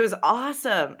gosh. It was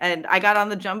awesome. And I got on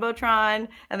the Jumbotron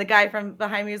and the guy from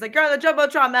behind me was like, "You're on the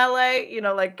Jumbotron, LA."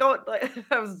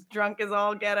 I was drunk as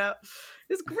all get up.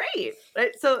 It was great.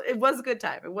 Right? So it was a good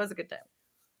time.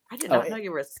 I did not know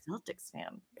you were a Celtics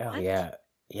fan. Oh, What? yeah.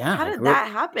 Yeah. How did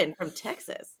that happen from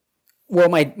Texas? Well,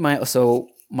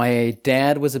 my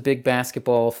dad was a big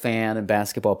basketball fan and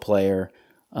basketball player.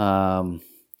 And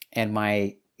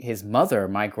his mother,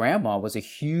 my grandma, was a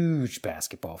huge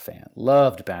basketball fan,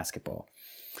 loved basketball.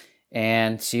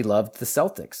 And she loved the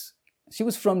Celtics. She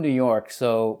was from New York,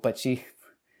 but she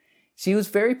was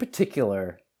very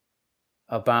particular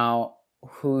about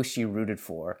who she rooted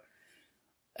for.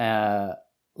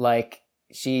 Like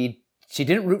she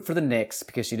didn't root for the Knicks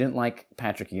because she didn't like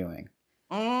Patrick Ewing.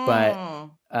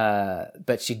 But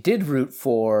she did root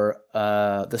for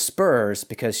the Spurs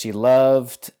because she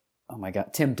loved, oh my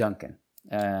God, Tim Duncan.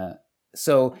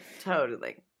 So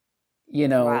totally,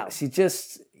 wow.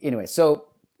 So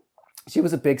she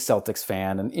was a big Celtics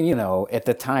fan, and at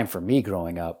the time for me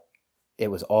growing up, it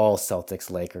was all Celtics,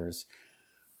 Lakers,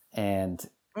 and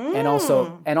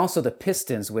also the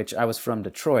Pistons, which I was from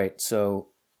Detroit, so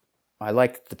I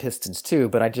liked the Pistons too.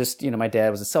 But I just, my dad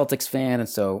was a Celtics fan, and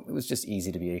so it was just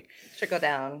easy to be trickle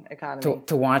down economy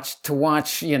to watch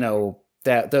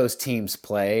that those teams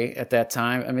play at that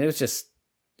time. I mean,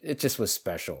 it just was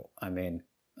special. I mean,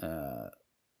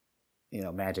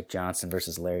 Magic Johnson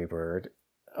versus Larry Bird.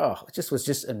 Oh, it just was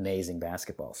just amazing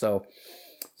basketball. So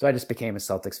I just became a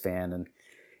Celtics fan.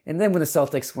 And then when the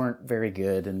Celtics weren't very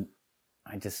good, and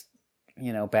I just,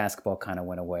 basketball kind of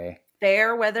went away.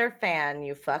 Fair weather fan,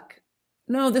 you fuck.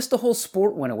 No, the whole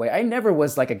sport went away. I never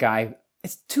was like a guy.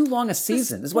 It's too long a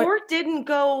season. The sport didn't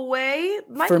go away.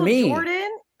 Michael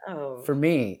Jordan? Oh. For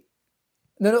me.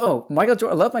 No, Michael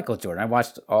Jordan. I love Michael Jordan. I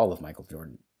watched all of Michael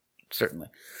Jordan, certainly.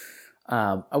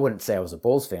 I wouldn't say I was a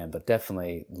Bulls fan, but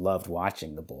definitely loved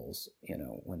watching the Bulls,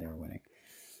 when they were winning.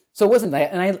 So it wasn't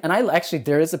that. And I actually,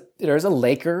 there is a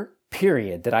Laker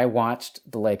period that I watched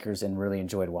the Lakers and really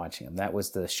enjoyed watching them. That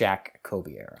was the Shaq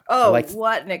Kobe era. Oh,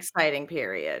 what an exciting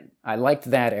period. I liked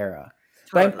that era.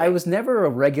 Totally. But I was never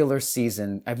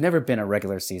I've never been a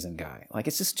regular season guy. Like,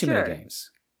 it's just too many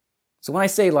games. So when I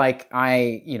say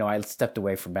I stepped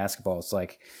away from basketball, it's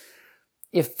like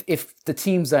if the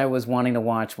teams I was wanting to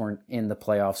watch weren't in the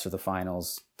playoffs or the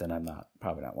finals, then I'm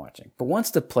probably not watching. But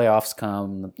once the playoffs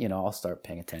come, I'll start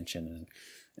paying attention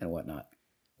and whatnot.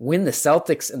 When the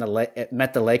Celtics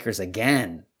met the Lakers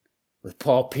again with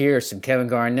Paul Pierce and Kevin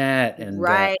Garnett and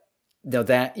right,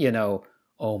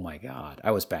 oh my God,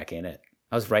 I was back in it.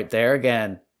 I was right there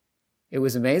again. It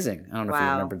was amazing. I don't know if you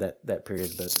remember that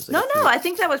period, but it was no. I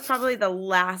think that was probably the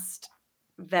last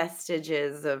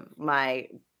vestiges of my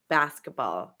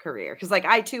basketball career, because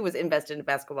I too was invested in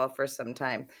basketball for some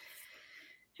time,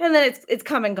 and then it's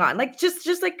come and gone. Like just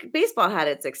like baseball had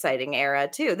its exciting era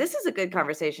too. This is a good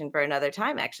conversation for another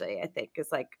time, actually. I think is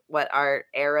what our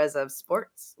eras of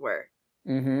sports were.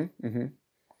 Mm-hmm.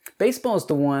 Baseball is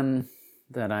the one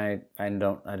that I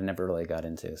never really got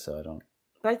into, so I don't.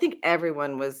 But I think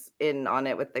everyone was in on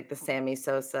it with the Sammy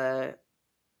Sosa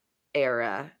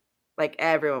era.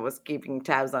 Everyone was keeping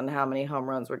tabs on how many home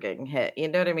runs were getting hit. You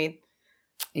know what I mean?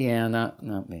 Yeah, not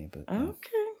me, but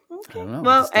okay. I don't know.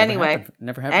 Well, anyway,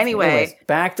 never happened. Anyway,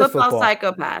 back to football.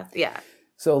 Psychopath. Yeah.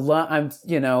 So I'm,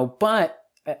 but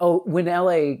when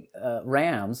the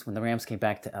Rams came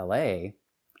back to LA,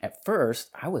 at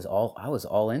first I was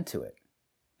all into it.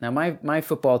 Now, my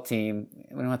football team,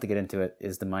 we don't have to get into it,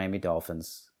 is the Miami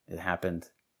Dolphins. It happened.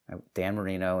 Dan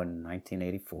Marino in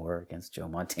 1984 against Joe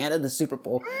Montana in the Super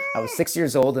Bowl. I was 6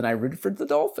 years old, and I rooted for the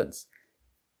Dolphins.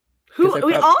 We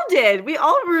all did. We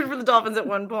all rooted for the Dolphins at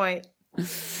one point.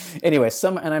 Anyway,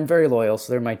 and I'm very loyal,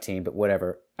 so they're my team, but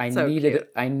whatever. I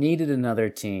needed another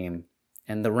team,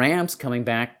 and the Rams coming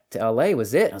back to LA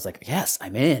was it. I was like, yes,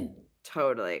 I'm in.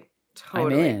 Totally.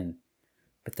 I'm in.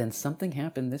 But then something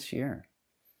happened this year.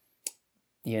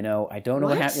 I don't know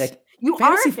what happened. You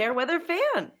are a fair weather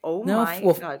fan. Oh my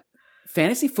God.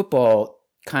 Fantasy football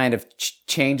kind of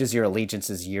changes your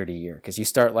allegiances year to year, because you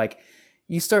start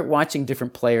watching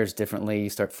different players differently.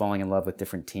 You start falling in love with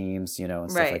different teams,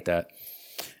 and stuff like that.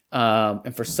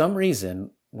 And for some reason,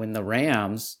 when the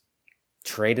Rams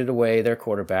traded away their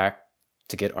quarterback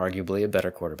to get arguably a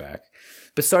better quarterback,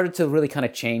 but started to really kind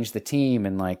of change the team,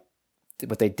 and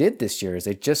what they did this year is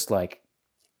they just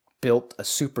built a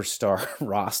superstar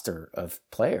roster of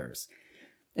players.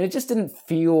 And it just didn't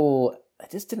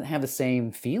have the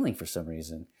same feeling for some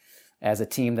reason as a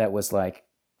team that was like,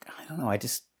 I don't know.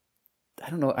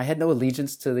 I had no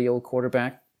allegiance to the old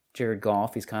quarterback, Jared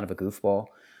Goff. He's kind of a goofball.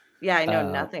 Yeah, I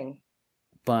know nothing.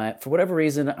 But for whatever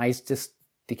reason, I just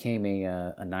became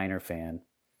a Niner fan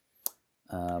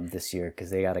this year because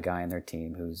they got a guy on their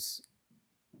team who's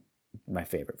my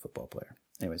favorite football player.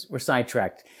 Anyways, we're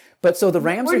sidetracked. But so the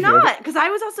Rams we're are not, here. Because I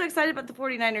was also excited about the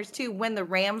 49ers too when the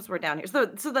Rams were down here. So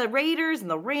the Raiders and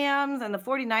the Rams and the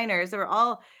 49ers, they were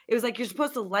all, it was like you're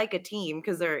supposed to like a team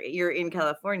because you're in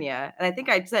California. And I think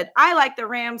I said, I like the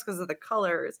Rams because of the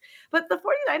colors. But the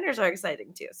 49ers are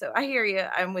exciting too. So I hear you.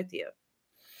 I'm with you.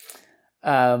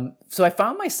 So I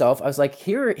found myself, I was like,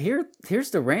 here's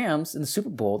the Rams in the Super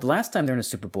Bowl. The last time they're in a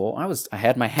Super Bowl, I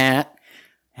had my hat,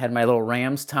 had my little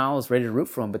Rams towel, I was ready to root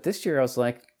for them. But this year I was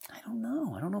like, I don't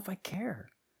know if I care.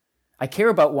 I care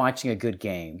about watching a good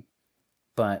game,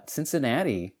 but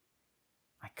Cincinnati,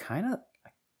 I kind of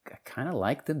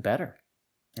like them better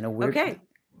in a weird way.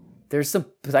 There's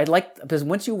because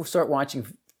once you start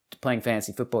playing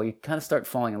fantasy football, you kind of start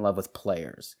falling in love with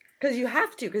players. Because you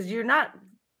have to, because you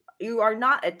are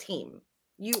not a team.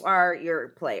 You are your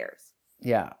players.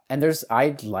 Yeah, and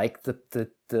I like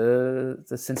the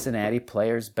Cincinnati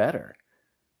players better.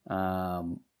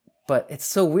 But it's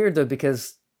so weird though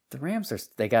because the Rams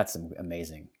they got some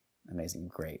amazing,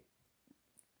 great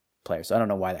players. So I don't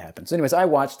know why that happened. So anyways, I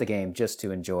watched the game just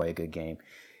to enjoy a good game.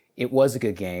 It was a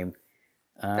good game.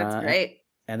 That's great.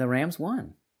 And the Rams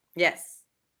won. Yes.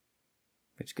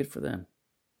 Which is good for them.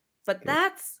 But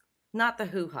that's not the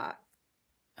hoo-ha.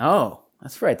 Oh,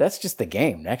 that's right. That's just the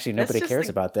game. Actually, nobody cares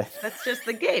about that. That's just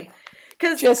the game.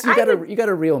 Because Jess, you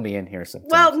gotta reel me in here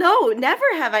sometimes. Well, no, never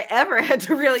have I ever had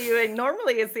to reel you in.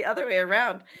 Normally, it's the other way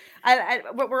around.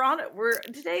 But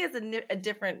today is a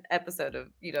different episode of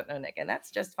You Don't Know Nick, and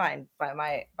that's just fine by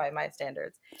my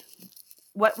standards.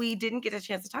 What we didn't get a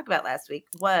chance to talk about last week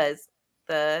was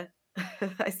I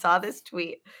saw this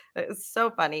tweet. It was so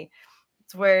funny.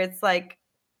 It's where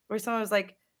someone was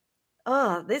like,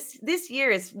 oh, this year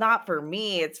is not for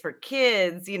me, it's for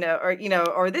kids,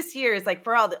 or this year is like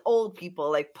for all the old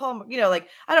people, like Paul, like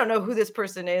I don't know who this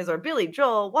person is, or Billy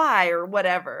Joel, why, or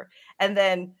whatever. And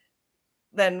then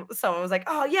someone was like,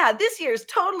 oh yeah, this year is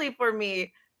totally for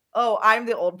me. Oh, I'm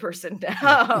the old person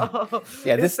now.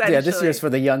 This year's for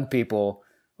the young people.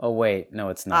 Oh wait, no,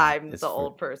 it's not. I'm the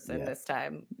old person this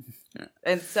time.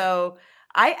 And so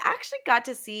I actually got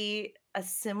to see a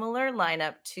similar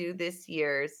lineup to this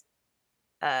year's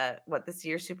what this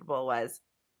year's Super Bowl was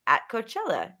at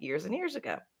Coachella years and years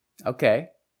ago. Okay.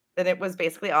 And it was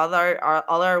basically all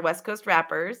our West Coast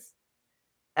rappers.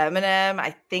 Eminem,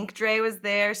 I think Dre was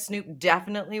there. Snoop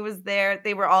definitely was there.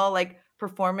 They were all like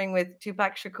performing with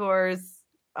Tupac Shakur's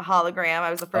hologram. I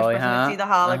was the first person to see the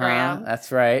hologram.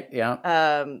 That's right.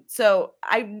 Yeah. So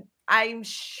I'm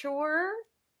sure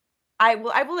I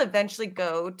will eventually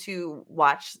go to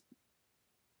watch.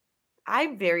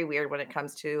 I'm very weird when it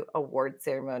comes to award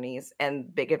ceremonies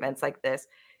and big events like this.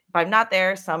 If I'm not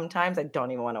there, sometimes I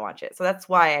don't even want to watch it. So that's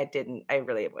why I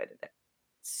really avoided it.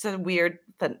 It's a weird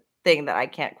thing that I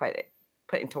can't quite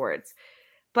put into words.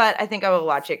 But I think I will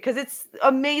watch it because it's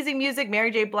amazing music,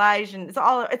 Mary J. Blige, and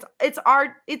it's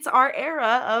our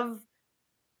era of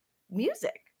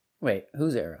music. Wait,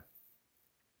 whose era?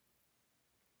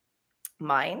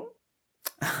 Mine.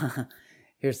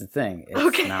 Here's the thing. It's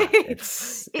okay. Not. It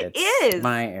is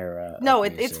my era. No,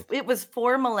 it was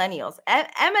for millennials.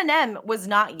 Eminem was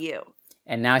not you.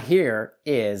 And now here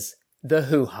is the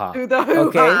hoo-ha. The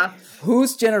hoo-ha. Okay?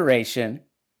 Which generation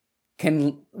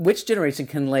can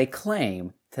lay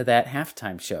claim to that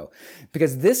halftime show?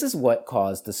 Because this is what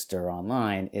caused the stir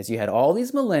online, is you had all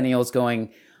these millennials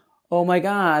going, oh my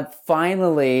God,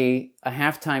 finally a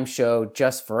halftime show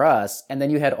just for us. And then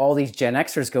you had all these Gen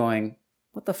Xers going,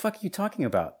 what the fuck are you talking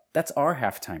about? That's our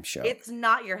halftime show. It's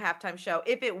not your halftime show.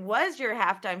 If it was your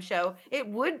halftime show, it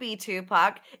would be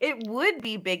Tupac. It would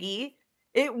be Biggie.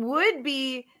 It would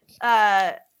be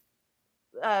Fuck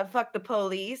the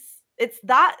Police. It's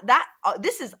that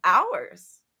this is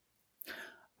ours.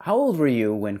 How old were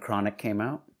you when Chronic came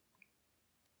out?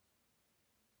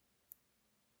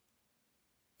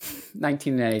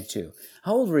 1992.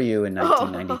 How old were you in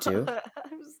 1992? I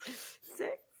was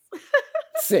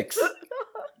 6. 6.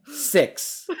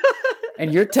 6.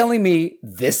 And you're telling me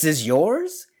this is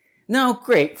yours? No,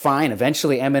 great, fine.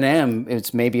 Eventually Eminem,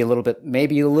 it's maybe a little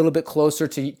bit closer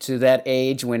to that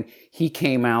age when he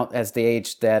came out as the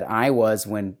age that I was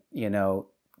when,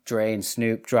 Dre and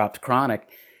Snoop dropped Chronic.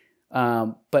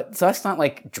 But so that's not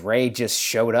like Dre just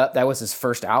showed up. That was his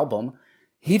first album.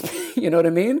 He, you know what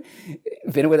I mean?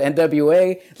 Been with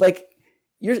NWA. Like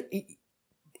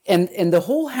and the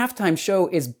whole halftime show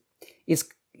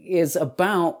is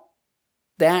about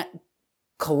that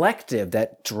collective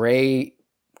that Dre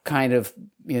kind of,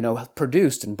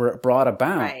 produced and brought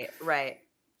about. Right.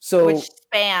 So which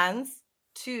spans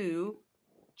 2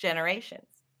 generations.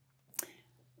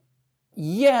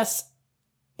 Yes.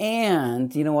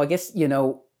 And, I guess,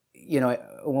 what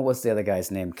was the other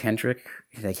guy's name? Kendrick?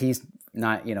 Like he's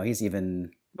not, he's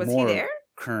even was more he there?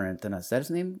 Current than us. Is that his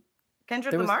name?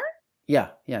 Kendrick Lamar? Yeah,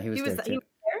 he was there. He was there.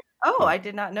 Oh, yeah. I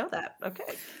did not know that. Okay.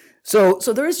 So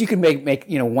there is, you can make,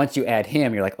 once you add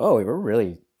him, you're like, oh, we're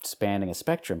really spanning a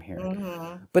spectrum here.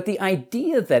 Mm-hmm. But the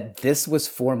idea that this was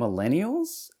for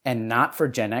millennials and not for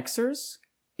Gen Xers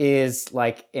is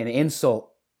like an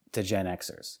insult to Gen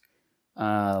Xers.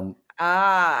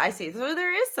 I see. So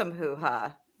there is some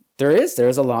hoo-ha.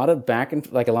 There's a lot of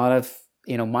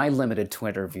my limited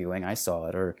Twitter viewing. I saw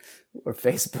it, or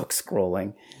Facebook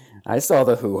scrolling. I saw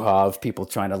the hoo-ha of people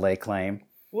trying to lay claim.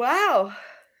 Wow.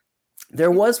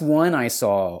 There was one I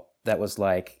saw that was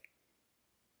like,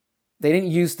 they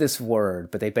didn't use this word,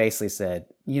 but they basically said,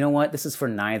 you know what? This is for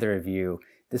neither of you.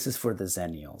 This is for the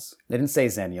Zennials. They didn't say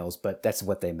Zennials, but that's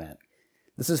what they meant.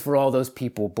 This is for all those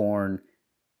people born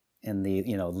in the,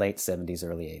 late 70s,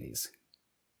 early 80s.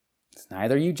 It's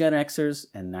neither you Gen Xers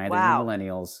and neither you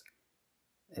millennials.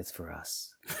 It's for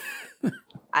us.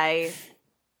 I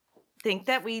think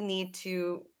that we need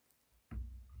to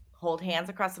hold hands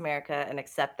across America and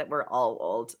accept that we're all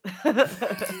old.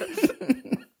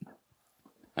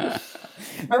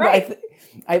 All right.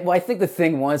 I think the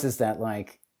thing is that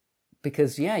like,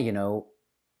 because I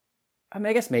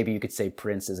guess maybe you could say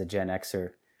Prince is a Gen Xer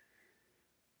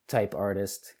type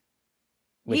artist.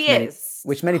 Which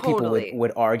many totally. people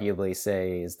would arguably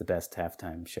say is the best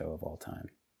halftime show of all time.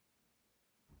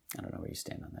 I don't know where you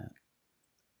stand on that.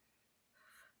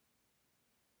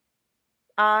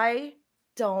 I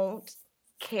don't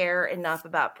care enough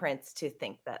about Prince to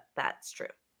think that that's true.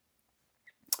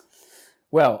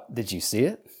 Well, did you see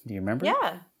it? Do you remember?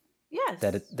 Yeah. Yes.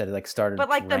 That it like started but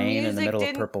like rain in the middle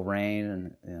of Purple Rain,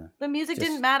 and yeah. The music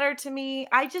didn't matter to me.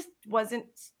 I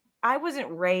wasn't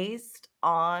raised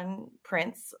on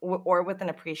Prince or with an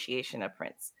appreciation of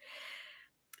Prince.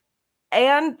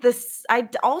 And I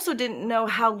also didn't know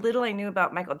how little I knew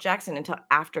about Michael Jackson until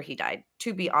after he died,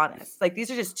 to be honest. Like, these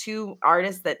are just 2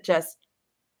 artists that just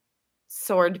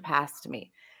soared past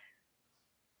me.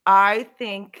 I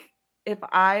think if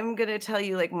I'm going to tell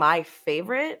you like my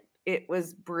favorite, it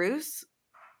was Bruce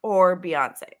or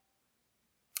Beyonce.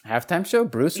 Halftime show,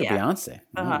 Bruce or Beyonce?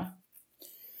 Uh-huh.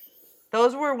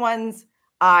 Those were ones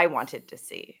I wanted to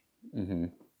see. Mm-hmm.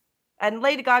 And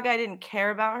Lady Gaga, I didn't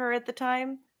care about her at the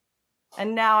time.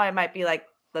 And now I might be like,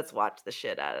 let's watch the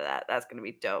shit out of that. That's going to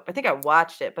be dope. I think I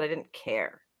watched it, but I didn't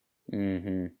care.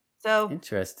 Mm-hmm. So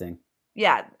interesting.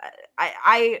 Yeah.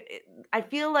 I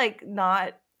feel like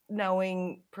not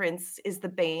knowing Prince is the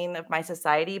bane of my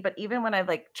society. But even when I've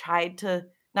like tried to,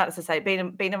 not a society,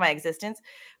 bane of my existence,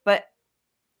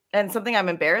 and something I'm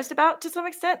embarrassed about to some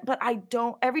extent, but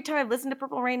every time I listen to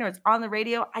Purple Rain or it's on the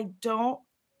radio, I don't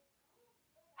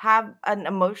have an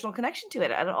emotional connection to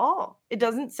it at all. It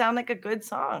doesn't sound like a good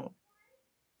song.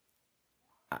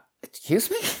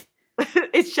 Excuse me?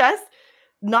 It's just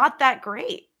not that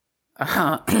great.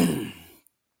 Are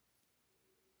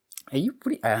you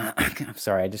pretty? I'm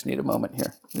sorry. I just need a moment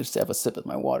here. Just have a sip of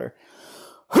my water.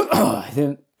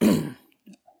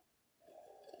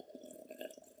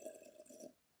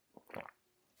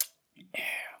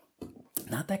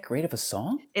 Not that great of a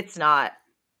song? It's not.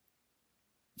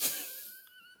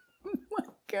 Oh my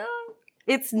God.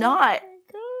 It's not.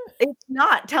 It's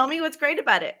not. Tell me what's great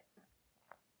about it.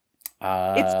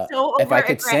 It's so if I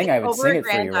could sing, I would sing it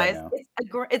for you right now.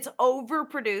 It's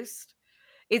overproduced.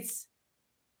 It's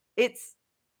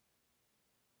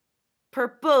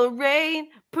Purple Rain.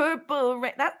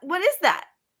 What is that?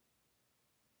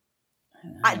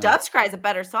 Dove's Cry is a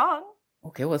better song.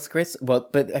 Okay, well, it's great. Well,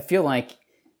 but I feel like,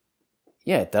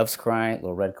 Dove's Cry,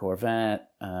 Little Red Corvette,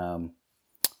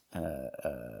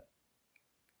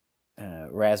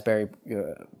 Raspberry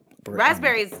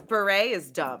Beret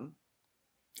is dumb.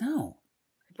 No.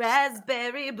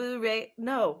 Raspberry Beret.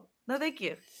 No, thank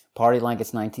you. Party Like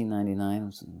It's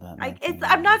 1999.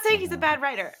 I'm not saying he's a bad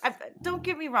writer. Don't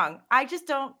get me wrong. I just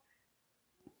don't.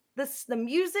 The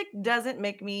music doesn't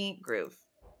make me groove.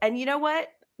 And you know what?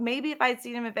 Maybe if I'd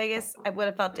seen him in Vegas, I would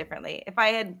have felt differently. If I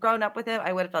had grown up with him,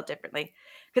 I would have felt differently.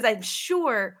 Because I'm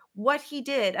sure what he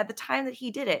did at the time that he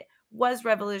did it was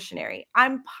revolutionary.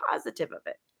 I'm positive of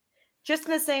it. Just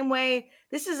in the same way,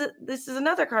 this is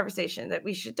another conversation that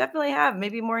we should definitely have,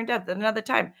 maybe more in depth at another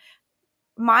time.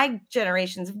 My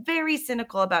generation's very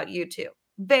cynical about U2,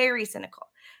 very cynical.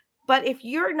 But if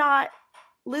you're not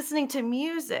listening to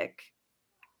music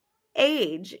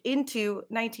age into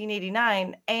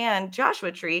 1989 and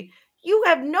Joshua Tree, you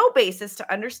have no basis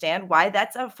to understand why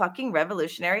that's a fucking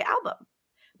revolutionary album.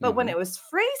 But when it was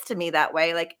phrased to me that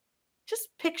way, like, just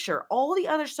picture all the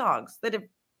other songs that have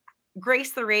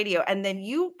graced the radio, and then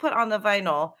you put on the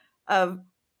vinyl of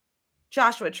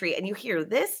Joshua Tree and you hear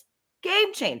this,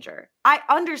 game changer. I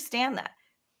understand that.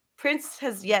 Prince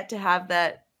has yet to have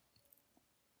that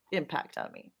impact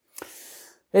on me.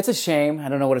 It's a shame. I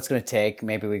don't know what it's going to take.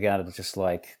 Maybe we got to just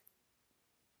like,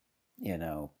 you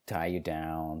know, tie you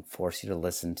down, force you to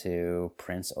listen to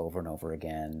Prince over and over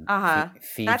again.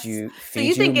 Feed you. So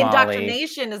you think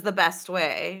indoctrination is the best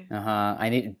way?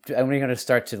 I'm going to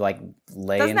start to like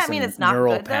lay Doesn't in that some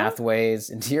neural pathways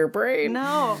into your brain.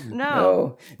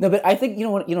 No. But I think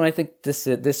I think this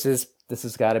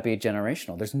has got to be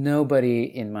generational. There's nobody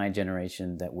in my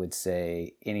generation that would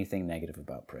say anything negative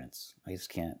about Prince. I just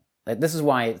can't. This is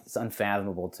why it's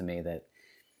unfathomable to me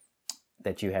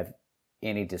that you have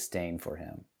any disdain for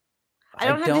him. I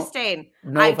don't have disdain.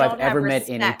 Know if I've ever met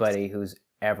anybody who's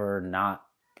ever not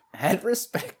had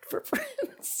respect for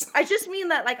Prince. I just mean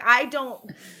that, like, I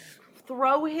don't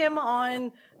throw him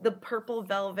on the purple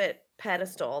velvet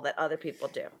pedestal that other people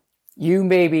do. You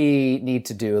maybe need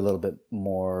to do a little bit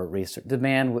more research. The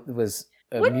man was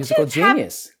a musical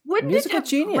genius. Wouldn't it have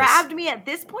grabbed me at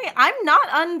this point? I'm not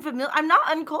unfamiliar. I'm not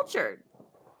uncultured.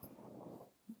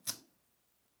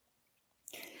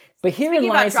 But herein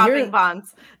lies dropping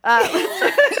bombs. But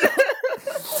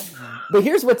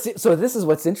this is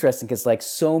what's interesting, because like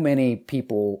so many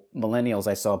people, millennials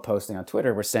I saw posting on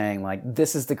Twitter, were saying like,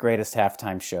 this is the greatest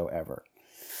halftime show ever.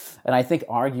 And I think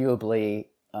arguably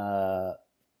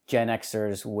Gen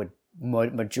Xers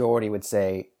majority would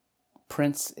say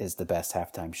Prince is the best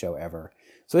halftime show ever.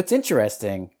 So it's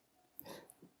interesting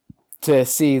to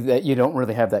see that you don't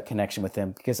really have that connection with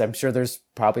him, because I'm sure there's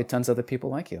probably tons of other people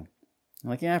like you. I'm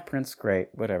like, yeah, Prince, great,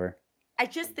 whatever. I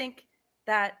just think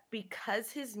that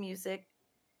because his music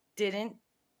didn't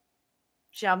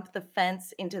jump the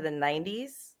fence into the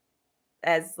 90s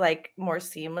as like more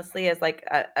seamlessly as like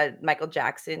a Michael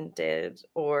Jackson did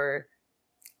or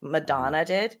Madonna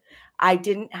did, I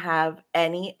didn't have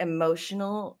any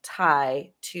emotional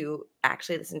tie to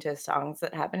actually listen to songs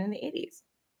that happened in the 80s.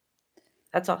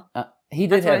 That's all. He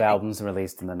did have albums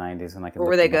released in the 90s, and I can.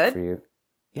 Were they good? For you.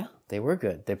 Yeah, they were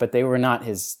good. But they were not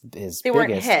his biggest. They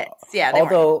weren't hits. Yeah,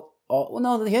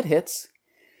 no, they had hits.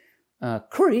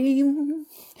 Cream,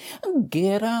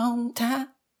 get on top,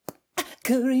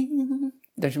 cream.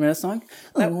 Don't you remember that song?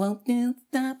 Nope.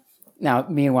 Now,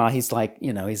 meanwhile, he's like,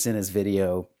 he's in his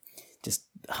video, just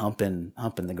humping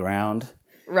the ground.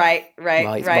 Right.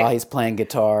 While he's playing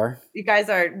guitar. You guys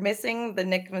are missing the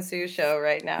Nick Massue show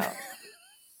right now.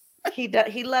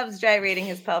 He loves gyrating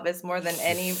his pelvis more than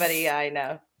anybody I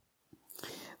know.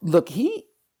 Look, I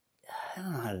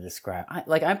don't know how to describe.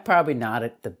 I'm probably not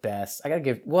at the best.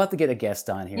 We'll have to get a guest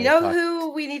on here. You know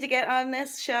who we need to get on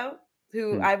this show?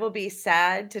 Who I will be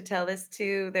sad to tell this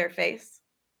to their face?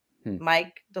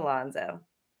 Mike DeLonzo.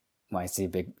 Why is he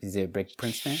a big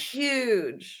Prince fan?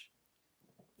 Huge.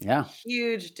 Yeah.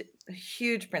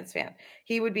 Huge Prince fan.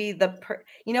 He would be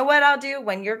you know what I'll do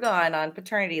when you're gone on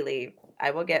paternity leave? I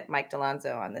will get Mike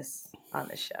DeLonzo on this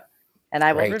show, and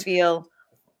I will reveal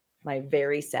my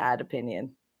very sad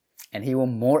opinion. And he will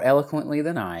more eloquently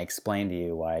than I explain to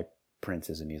you why Prince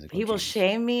is a musical genius. Will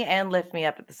shame me and lift me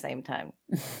up at the same time.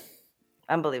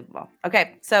 Unbelievable.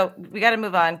 Okay, so we got to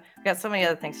move on. We got so many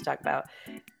other things to talk about.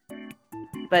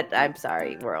 But I'm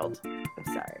sorry, world. I'm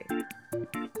sorry.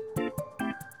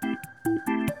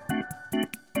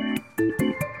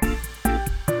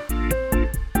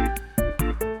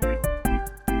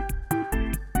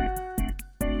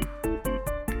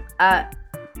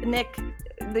 Nick,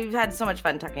 we've had so much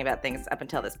fun talking about things up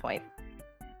until this point.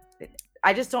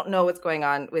 I just don't know what's going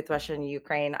on with Russia and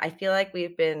Ukraine. I feel like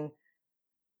we've been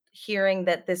hearing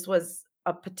that this was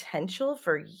a potential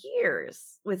for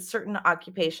years with certain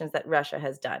occupations that Russia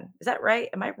has done. Is that right?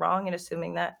 Am I wrong in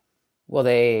assuming that? Well,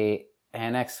 they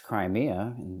annexed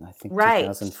Crimea in, I think,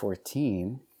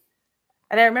 2014.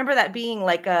 And I remember that being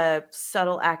like a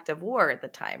subtle act of war at the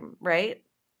time, right?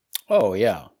 Oh,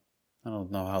 yeah. I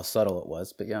don't know how subtle it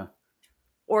was, but yeah.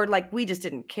 Or like we just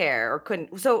didn't care or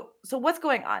couldn't. So what's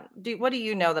going on? What do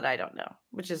you know that I don't know?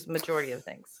 Which is majority of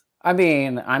things. I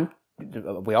mean,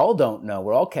 we all don't know.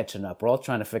 We're all catching up. We're all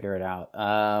trying to figure it out.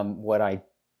 What I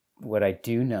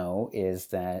do know is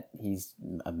that he's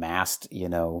amassed,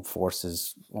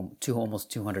 forces to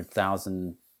almost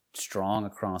 200,000 strong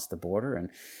across the border,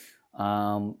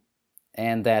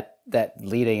 and that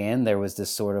leading in there was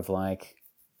this sort of like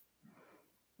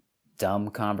dumb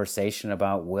conversation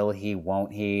about will he,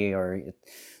 won't he, or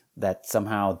that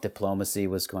somehow diplomacy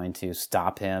was going to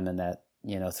stop him, and that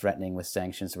threatening with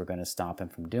sanctions were going to stop him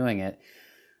from doing it.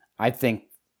 I think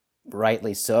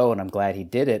rightly so, and I'm glad he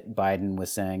did it. Biden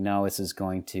was saying, no, this is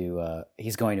going to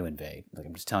he's going to invade. Like,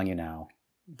 I'm just telling you now,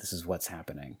 this is what's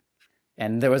happening.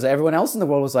 And there was everyone else in the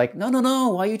world was like, no,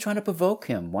 why are you trying to provoke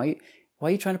him? Why are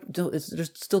you trying to do?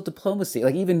 There's still diplomacy.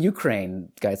 Like, even Ukraine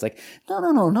guys like,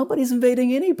 no, nobody's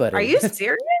invading anybody. Are you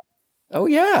serious? Oh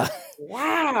yeah.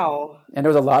 Wow. And there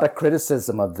was a lot of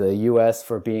criticism of the U.S.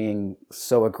 for being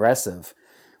so aggressive,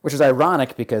 which is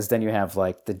ironic because then you have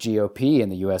like the GOP in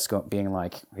the U.S. being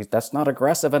like, that's not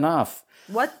aggressive enough.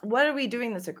 What are we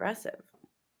doing that's aggressive?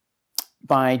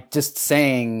 By just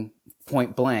saying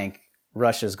point blank,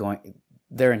 Russia's going,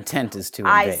 their intent is to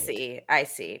invade. I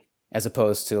see. As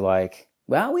opposed to like,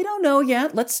 well, we don't know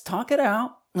yet. Let's talk it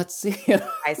out. Let's see.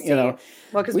 I see. Well,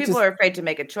 because people are afraid to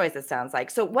make a choice, it sounds like.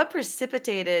 So what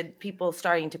precipitated people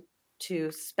starting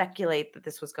to speculate that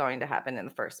this was going to happen in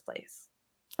the first place?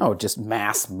 Oh, just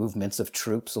mass movements of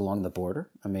troops along the border.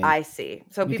 I mean, I see.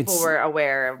 So people were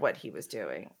aware of what he was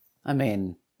doing. I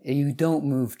mean, you don't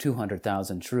move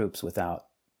 200,000 troops without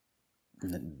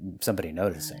somebody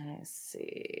noticing. I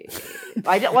see. So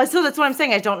that's what I'm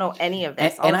saying. I don't know any of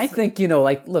this. And I think,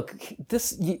 like, look,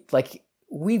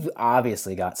 we've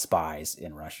obviously got spies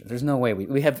in Russia. There's no way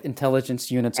we have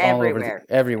intelligence units everywhere. All over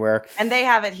everywhere. And they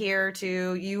have it here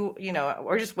too.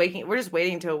 We're just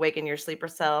waiting to awaken your sleeper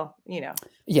cell,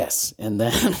 Yes. And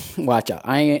then watch out.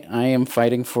 I am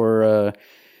fighting for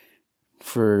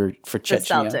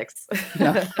Chechnya.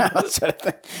 The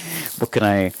Celtics. What can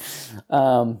I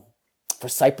for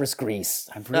Cyprus, Greece.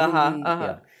 I'm really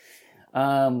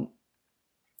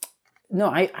no,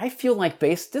 I feel like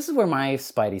this is where my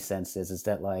spidey sense is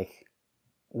that like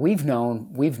we've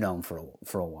known for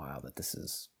a while that this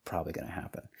is probably going to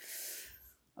happen.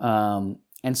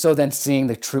 And so then seeing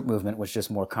the troop movement was just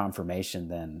more confirmation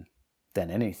than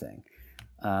anything.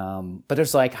 But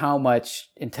there's like, how much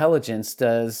intelligence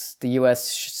does the U.S.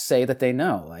 say that they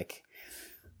know? Like,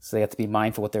 so they have to be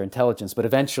mindful with their intelligence, but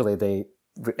eventually they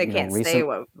can't say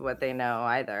what they know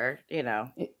either.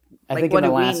 I think what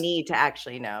do we need to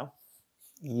actually know?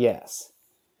 Yes.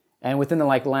 And within the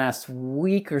last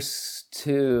week or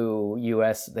two,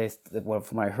 U.S. from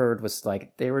what I heard was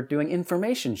like they were doing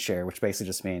information share, which basically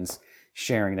just means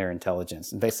sharing their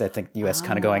intelligence. And basically, I think the U.S.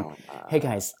 kind of going, "Hey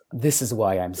guys, this is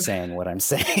why I'm saying what I'm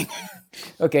saying."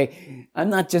 Okay, I'm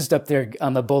not just up there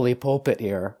on the bully pulpit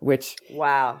here. Which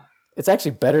it's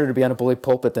actually better to be on a bully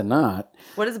pulpit than not.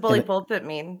 What does bully pulpit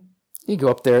mean? You go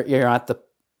up there. You're at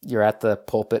the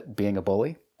pulpit being a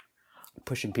bully,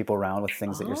 pushing people around with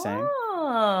things that you're saying.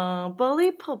 Oh,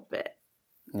 bully pulpit.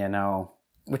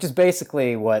 Which is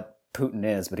basically what Putin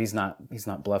is, but he's not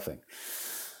bluffing.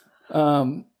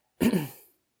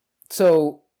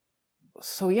 So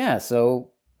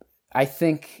I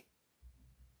think,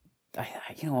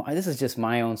 this is just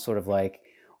my own sort of like,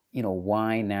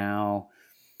 why now?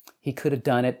 He could have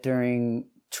done it during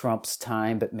Trump's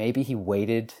time, but maybe he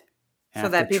waited after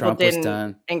so that people Trump didn't was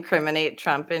done. Incriminate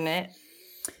Trump in it.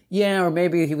 Yeah, or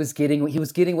maybe he was getting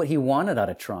what he wanted out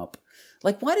of Trump.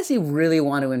 Like, why does he really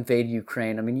want to invade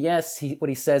Ukraine? I mean, yes, what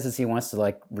he says is he wants to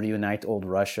like reunite old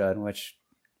Russia, in which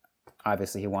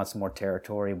obviously he wants more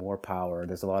territory, more power.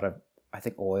 There's a lot of, I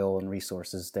think, oil and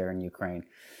resources there in Ukraine.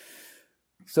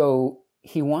 So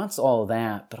he wants all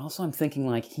that, but also I'm thinking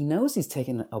like he knows he's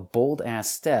taking a bold ass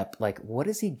step. Like, what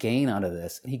does he gain out of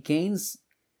this? He gains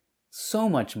so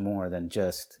much more than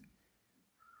just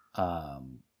a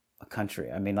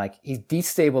country. I mean, like, he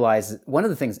destabilizes one of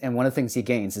the things he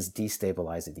gains is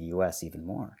destabilizing the U.S. even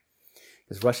more,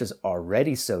 because Russia's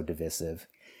already so divisive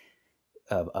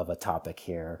of a topic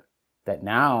here that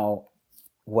now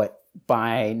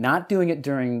by not doing it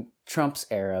during Trump's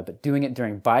era, but doing it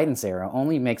during Biden's era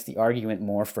only makes the argument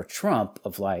more for Trump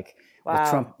of like, well,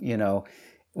 Trump,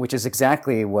 which is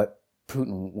exactly what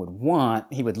Putin would want.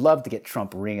 He would love to get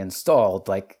Trump reinstalled,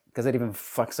 like, because it even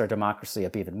fucks our democracy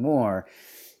up even more.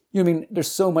 I mean, there's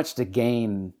so much to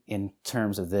gain in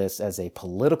terms of this as a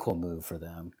political move for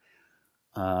them,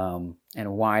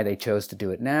 and why they chose to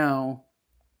do it now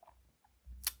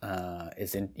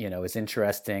is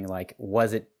interesting. Like,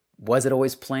 was it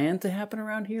always planned to happen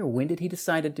around here? When did he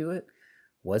decide to do it?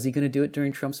 Was he going to do it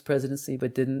during Trump's presidency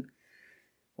but didn't?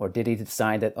 Or did he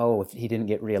decide that, if he didn't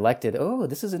get reelected,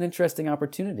 this is an interesting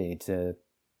opportunity to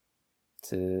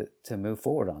to move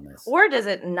forward on this. Or does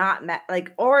it not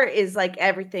or is like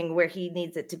everything where he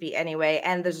needs it to be anyway,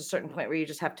 and there's a certain point where you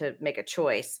just have to make a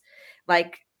choice.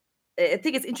 Like, I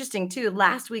think it's interesting too.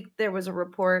 Last week there was a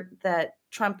report that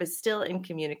Trump is still in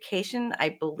communication,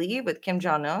 I believe, with Kim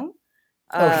Jong-un.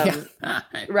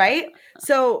 Right?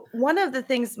 So one of the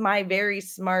things my very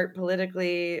smart,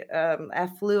 politically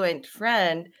affluent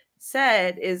friend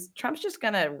said is Trump's just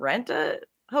going to rent a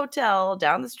hotel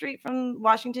down the street from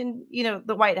Washington,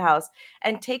 the White House,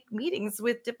 and take meetings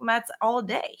with diplomats all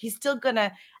day. He's still going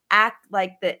to act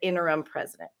like the interim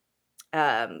president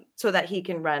so that he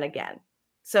can run again.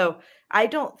 So I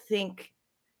don't think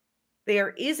there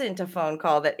isn't a phone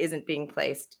call that isn't being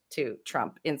placed to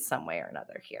Trump in some way or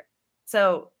another here.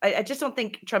 So I just don't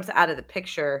think Trump's out of the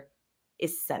picture,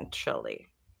 essentially.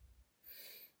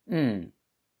 I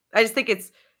just think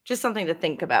it's just something to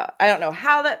think about. I don't know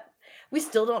how we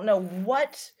still don't know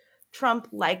what Trump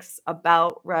likes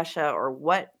about Russia or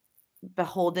what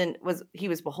he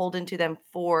was beholden to them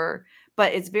for,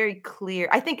 but it's very clear.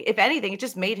 I think if anything, it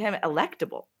just made him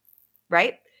electable,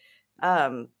 right?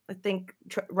 I think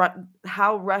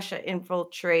how Russia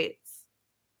infiltrates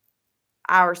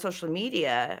our social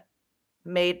media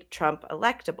made Trump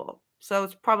electable. So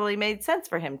it's probably made sense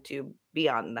for him to be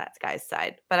on that guy's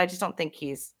side. But I just don't think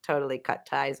he's totally cut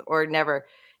ties or never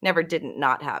didn't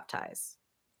not have ties.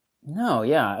 No,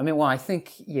 yeah. I mean, well, I think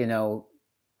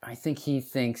he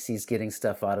thinks he's getting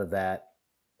stuff out of that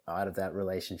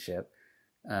relationship.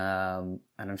 And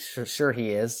I'm sure he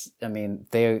is. I mean,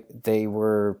 they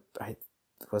weren't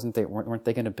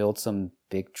they going to build some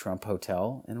big Trump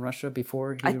hotel in Russia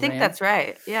before he I think ran? That's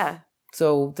right. Yeah.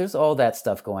 So there's all that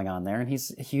stuff going on there, and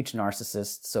he's a huge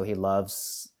narcissist. So he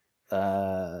loves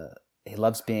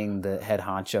being the head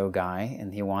honcho guy,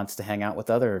 and he wants to hang out with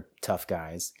other tough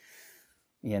guys,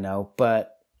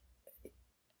 But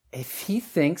if he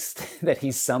thinks that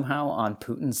he's somehow on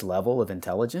Putin's level of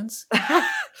intelligence,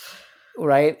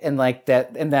 right, and like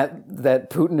that, and that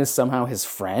Putin is somehow his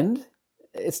friend.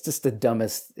 It's just the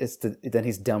dumbest. Then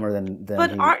he's dumber than.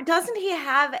 But doesn't he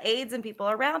have aides and people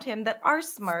around him that are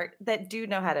smart, that do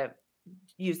know how to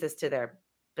use this to their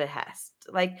behest?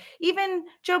 Like, even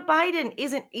Joe Biden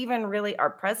isn't even really our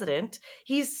president.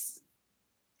 He's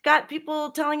got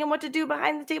people telling him what to do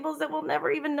behind the tables that we'll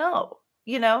never even know.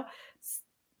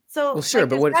 So well, sure,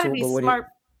 but what smart?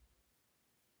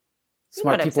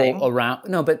 Smart people around.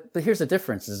 No, but here's the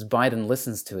difference: is Biden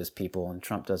listens to his people, and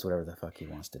Trump does whatever the fuck he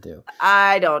wants to do.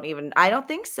 I don't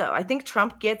think so. I think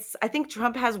Trump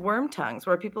has worm tongues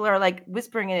where people are like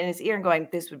whispering in his ear and going,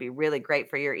 "This would be really great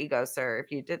for your ego, sir,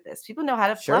 if you did this." People know how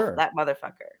to fluff that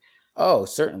motherfucker. Oh,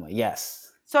 certainly,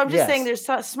 yes. So I'm just saying, there's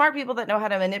smart people that know how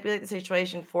to manipulate the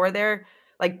situation for their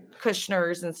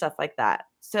Kushners and stuff like that.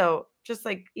 So just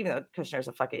even though Kushner's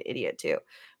a fucking idiot too,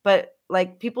 but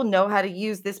people know how to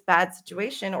use this bad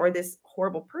situation or this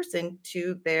horrible person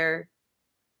to their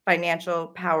financial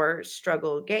power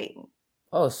struggle gain.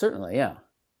 Oh, certainly. Yeah.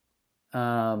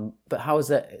 But how is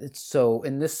that? So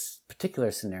in this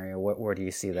particular scenario, where do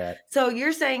you see that? So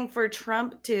you're saying for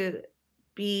Trump to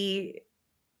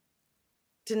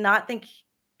not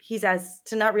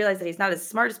realize that he's not as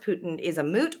smart as Putin is a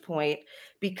moot point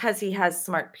because he has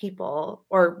smart people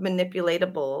or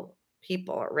manipulatable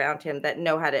people around him that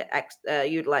know how to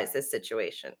utilize this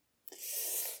situation.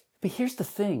 But here's the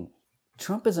thing.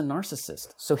 Trump is a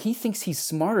narcissist, so he thinks he's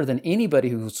smarter than anybody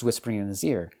who's whispering in his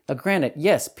ear. Now, granted,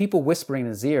 yes, people whispering in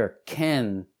his ear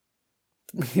can,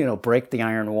 break the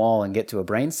iron wall and get to a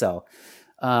brain cell.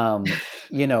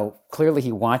 Clearly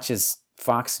he watches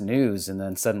Fox News and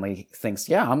then suddenly thinks,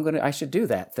 yeah, I should do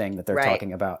that thing that they're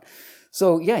talking about.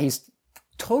 So yeah, he's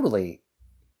totally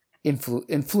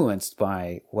influenced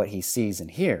by what he sees and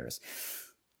hears.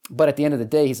 But at the end of the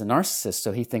day, he's a narcissist,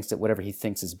 so he thinks that whatever he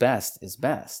thinks is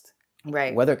best.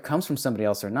 Right. Whether it comes from somebody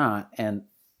else or not. And,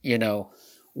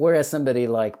 whereas somebody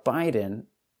like Biden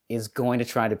is going to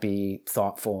try to be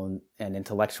thoughtful and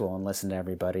intellectual and listen to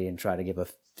everybody and try to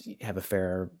have a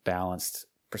fair, balanced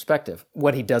perspective.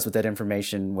 What he does with that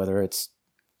information, whether it's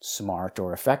smart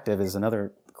or effective, is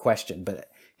another question, but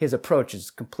his approach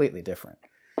is completely different.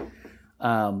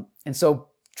 And so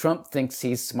Trump thinks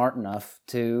he's smart enough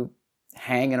to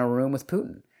hang in a room with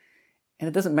Putin. And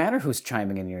it doesn't matter who's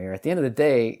chiming in your ear. At the end of the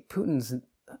day, Putin's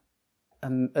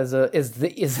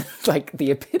is like the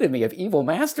epitome of evil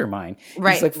mastermind.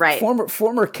 Right, he's like right. Former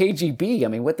KGB. I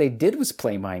mean, what they did was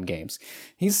play mind games.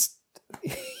 He's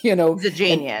he's a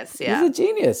genius. He's a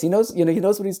genius. He knows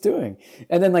what he's doing.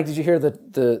 And then, did you hear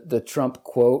the Trump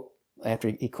quote after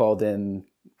he called in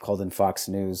Fox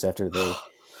News after they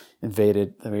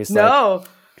invaded? I mean, no.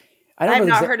 I've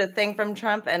not heard a thing from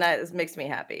Trump, and it makes me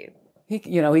happy.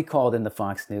 He called in the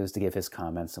Fox News to give his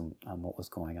comments on what was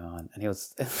going on, and he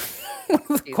was one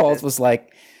of the calls was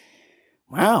like,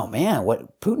 "Wow, man,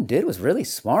 what Putin did was really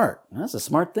smart. That's a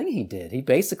smart thing he did. He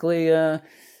basically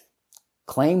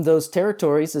claimed those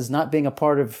territories as not being a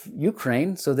part of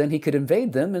Ukraine, so then he could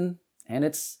invade them, and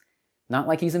it's not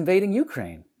like he's invading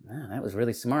Ukraine. Man, that was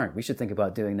really smart. We should think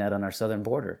about doing that on our southern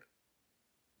border."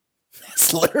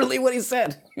 That's literally what he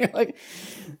said.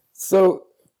 So.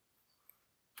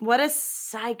 What a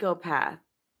psychopath.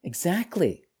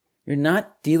 Exactly. You're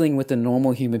not dealing with a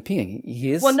normal human being.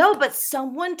 He is. Well, no, but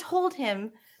someone told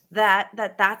him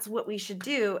that's what we should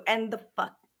do, and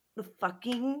the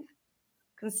fucking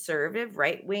conservative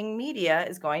right-wing media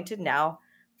is going to now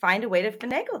find a way to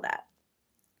finagle that.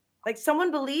 Like,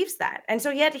 someone believes that, and so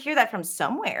he had to hear that from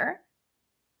somewhere.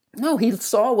 No, he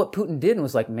saw what Putin did and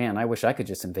was like, "Man, I wish I could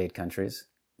just invade countries."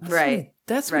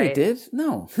 That's what he did.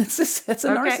 No, that's a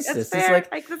narcissist. That's fair.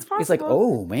 He's like,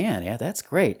 "Oh man, yeah, that's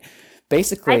great."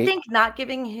 Basically, I think not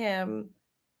giving him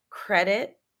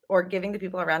credit or giving the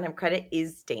people around him credit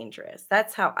is dangerous.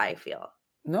 That's how I feel.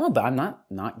 No, but I'm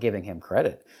not giving him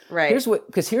credit. Right.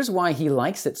 Here's why he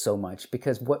likes it so much,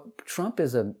 because what Trump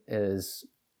is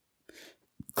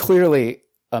clearly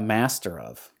a master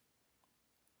of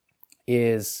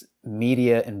is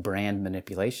media and brand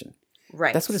manipulation.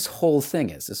 Right. That's what his whole thing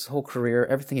is. His whole career,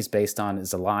 everything he's based on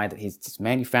is a lie that he's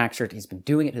manufactured. He's been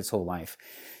doing it his whole life.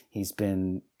 He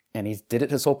did it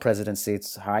his whole presidency.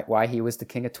 It's why he was the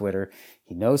king of Twitter.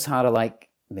 He knows how to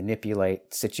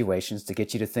manipulate situations to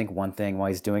get you to think one thing while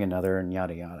he's doing another, and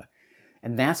yada, yada.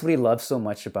 And that's what he loves so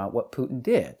much about what Putin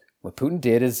did. What Putin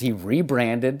did is he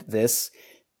rebranded these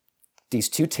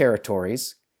two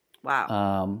territories.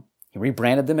 Wow. He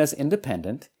rebranded them as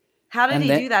independent. How did he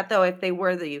do that, though, if they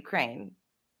were the Ukraine?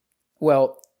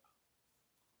 Well,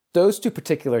 those two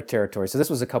particular territories, so this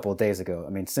was a couple of days ago. I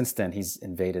mean, since then, he's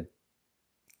invaded,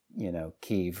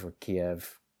 Kyiv or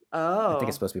Kiev. Oh. I think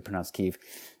it's supposed to be pronounced Kyiv.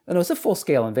 And it was a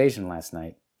full-scale invasion last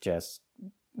night, Jess.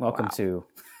 Welcome to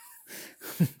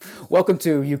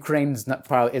Ukraine's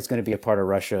it's going to be a part of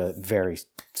Russia very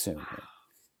soon.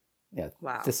 Yeah.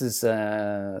 Wow. This is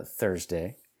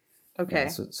Thursday. Okay. Yeah,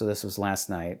 so this was last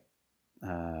night.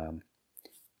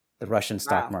 The Russian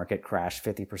stock market crashed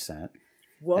 50%.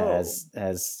 Whoa.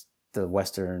 As the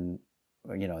Western,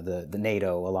 the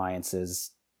NATO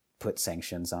alliances put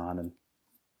sanctions on, and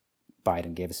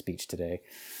Biden gave a speech today.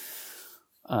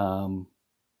 So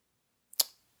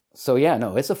yeah,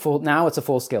 no, it's a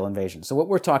full-scale invasion. So what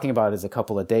we're talking about is a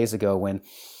couple of days ago when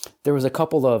there was a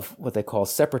couple of what they call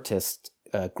separatist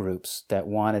groups that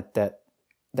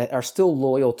are still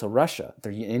loyal to Russia.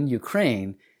 They're in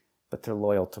Ukraine, but they're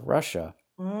loyal to Russia.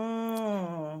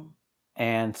 Mm.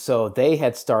 And so they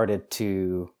had started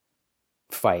to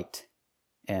fight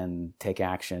and take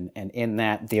action. And in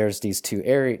that, there's these two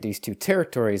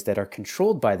territories that are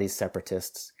controlled by these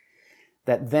separatists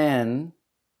that then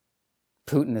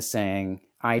Putin is saying,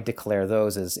 I declare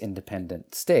those as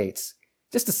independent states.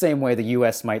 Just the same way the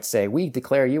U.S. might say, we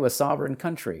declare you a sovereign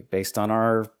country based on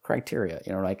our criteria.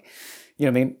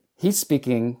 He's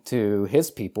speaking to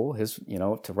his people,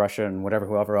 to Russia and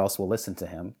whoever else will listen to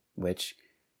him, which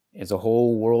is a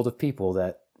whole world of people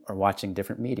that are watching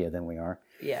different media than we are.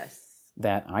 Yes.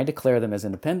 That I declare them as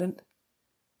independent.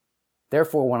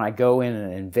 Therefore, when I go in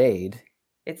and invade,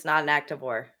 it's not an act of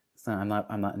war. I'm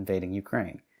not invading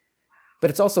Ukraine. But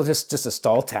it's also just a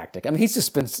stall tactic. I mean, he's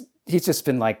just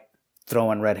been like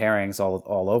throwing red herrings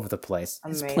all over the place.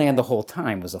 Amazing. His plan the whole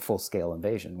time was a full-scale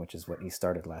invasion, which is what he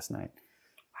started last night.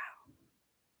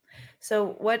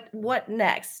 So what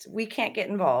next? We can't get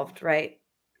involved, right?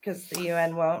 Because the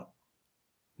UN won't.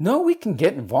 No, we can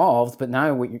get involved, but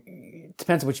now it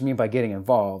depends on what you mean by getting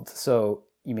involved. So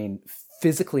you mean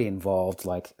physically involved,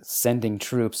 like sending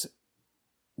troops.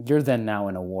 You're then now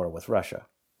in a war with Russia.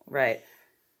 Right.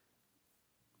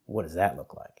 What does that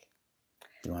look like?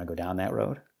 Do you want to go down that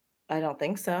road? I don't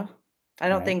think so. I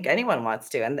don't think anyone wants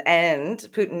to. And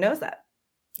Putin knows that.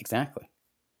 Exactly.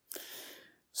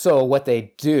 So what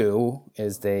they do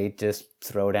is they just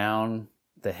throw down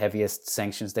the heaviest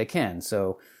sanctions they can.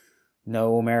 So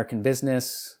no American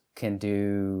business can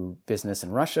do business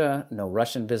in Russia. No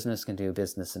Russian business can do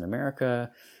business in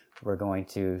America. We're going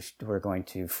to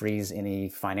freeze any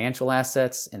financial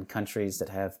assets in countries that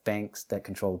have banks that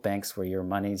control banks where your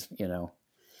money's,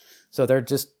 So they're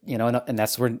just, and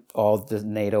that's where all the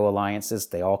NATO alliances,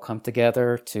 they all come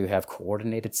together to have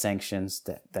coordinated sanctions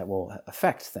that will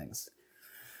affect things.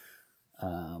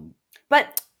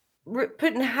 But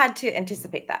Putin had to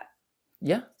anticipate that.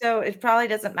 Yeah. So it probably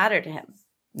doesn't matter to him.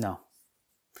 No.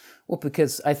 Well,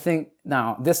 because I think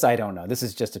now this I don't know. This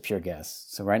is just a pure guess.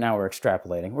 So right now we're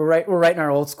extrapolating. We're right in our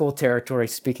old school territory,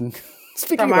 speaking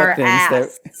From about our things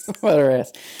ass. that our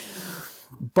ass.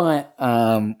 But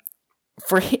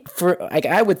for like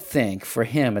I would think for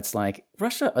him, it's like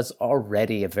Russia is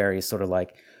already a very sort of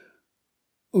like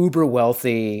uber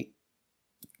wealthy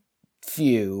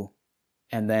few,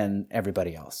 and then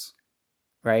everybody else,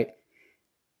 right?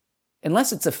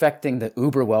 Unless it's affecting the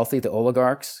uber wealthy, the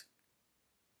oligarchs,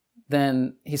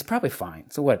 then he's probably fine.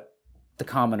 So what? The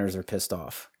commoners are pissed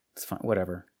off. It's fine,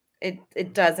 whatever.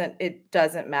 It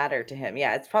doesn't matter to him.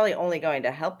 Yeah, it's probably only going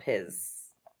to help his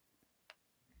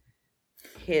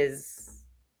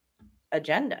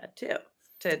agenda too,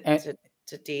 to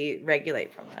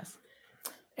deregulate from this.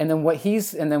 And then what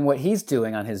he's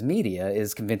doing on his media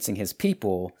is convincing his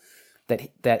people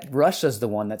that Russia's the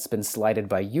one that's been slighted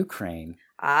by Ukraine.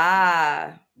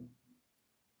 Ah.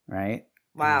 Right?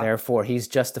 Wow. And therefore he's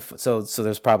so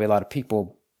there's probably a lot of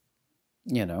people,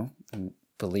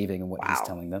 believing in what he's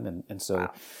telling them, and so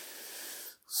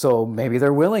so maybe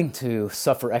they're willing to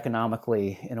suffer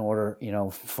economically in order,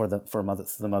 for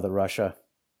the mother Russia.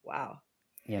 Wow.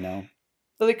 Well,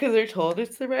 because they're told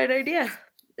it's the right idea.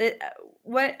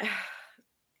 What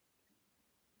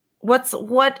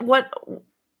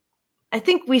I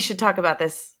think we should talk about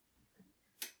this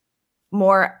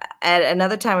more at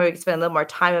another time where we can spend a little more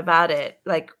time about it.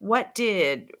 Like, what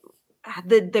did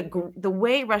the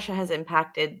way Russia has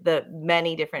impacted the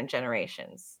many different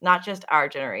generations, not just our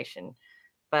generation,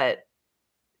 but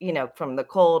from the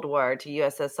Cold War to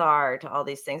USSR to all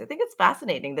these things. I think it's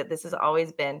fascinating that this has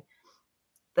always been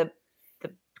the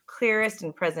clearest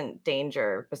and present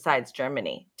danger besides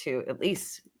Germany to at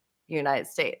least the United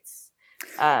States.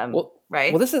 Right?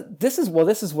 Well, this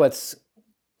is what's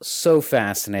so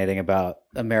fascinating about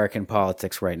American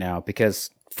politics right now, because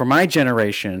for my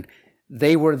generation,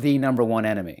 they were the number one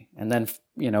enemy. And then,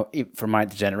 for my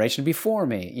generation before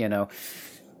me,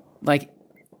 like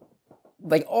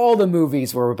all the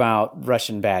movies were about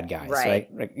Russian bad guys, right?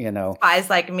 Spies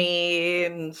Like Me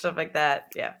and stuff like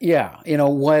that. Yeah. Yeah.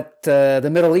 What the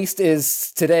Middle East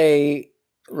is today,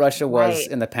 Russia was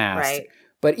in the past. Right.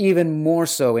 But even more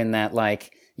so in that,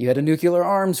 like, you had a nuclear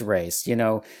arms race, you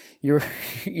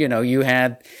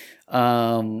had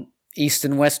East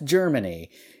and West Germany,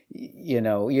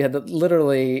 you had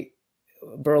literally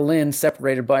Berlin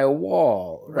separated by a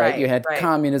wall, right? You had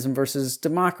communism versus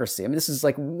democracy. I mean, this is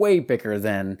like way bigger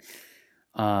than,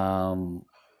 the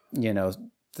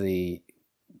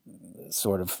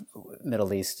sort of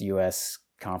Middle East U.S.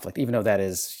 conflict, even though that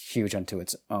is huge unto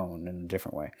its own in a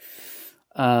different way.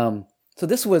 So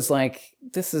this is like,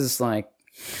 this is the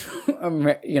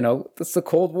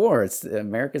Cold War. It's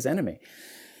America's enemy.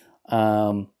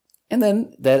 And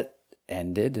then that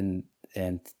ended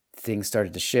and things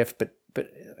started to shift, but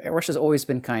Russia's always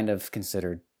been kind of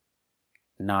considered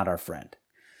not our friend.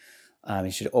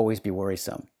 It should always be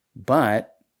worrisome.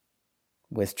 But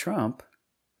with Trump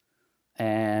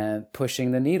and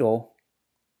pushing the needle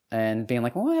and being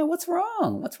like, well, what's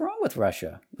wrong? What's wrong with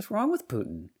Russia? What's wrong with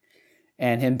Putin?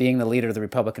 And him being the leader of the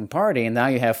Republican Party. And now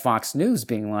you have Fox News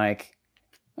being like,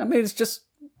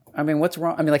 what's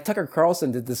wrong? I mean, like Tucker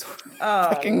Carlson did this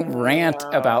fucking rant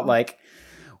about like,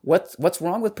 what's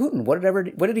wrong with Putin? What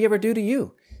did he ever do to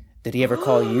you? Did he ever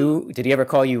call you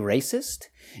racist?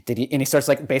 And he starts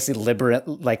like basically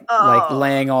like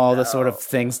laying all the sort of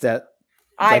things that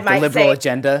like the liberal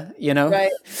agenda,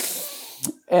 Right.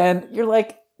 And you're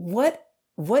like, what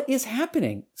is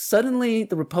happening? Suddenly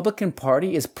the Republican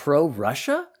Party is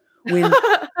pro-Russia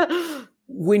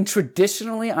when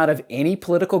traditionally out of any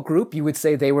political group, you would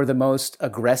say they were the most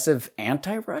aggressive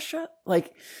anti-Russia.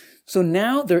 Like, so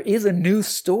now there is a new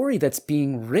story that's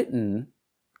being written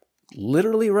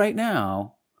literally right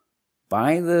now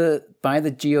by the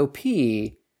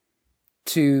GOP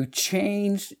to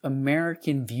change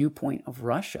American viewpoint of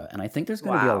Russia. And I think there's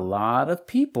going to be a lot of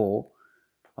people,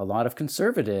 a lot of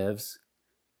conservatives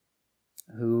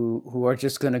who are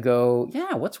just going to go,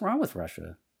 yeah, what's wrong with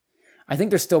Russia? I think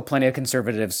there's still plenty of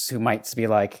conservatives who might be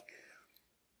like,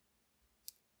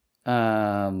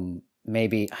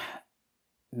 maybe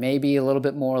a little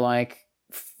bit more like,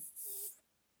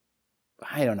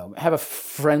 I don't know, have a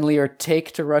friendlier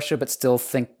take to Russia, but still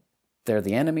think they're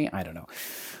the enemy. I don't know.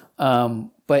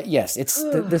 But yes, it's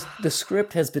the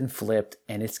script has been flipped,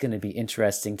 and it's going to be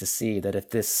interesting to see that if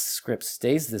this script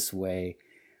stays this way,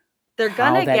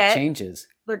 changes.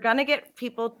 They're gonna get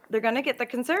the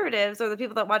conservatives or the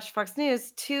people that watch Fox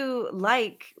News to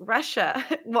like Russia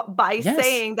by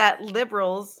saying that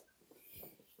liberals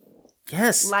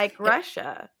like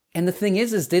Russia. And the thing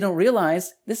is they don't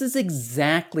realize this is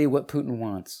exactly what Putin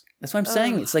wants. That's what I'm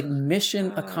saying. It's like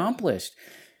mission accomplished.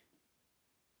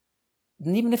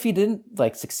 And even if he didn't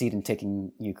like succeed in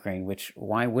taking Ukraine, which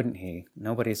why wouldn't he?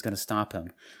 Nobody's going to stop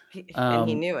him. And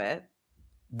he knew it.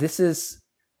 This is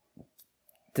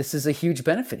a huge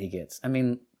benefit he gets. I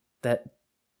mean, that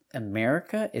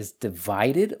America is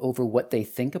divided over what they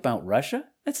think about Russia.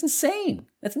 That's insane.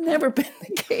 That's never been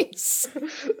the case.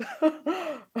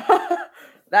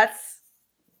 That's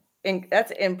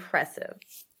impressive.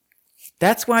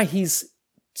 That's why he's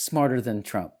smarter than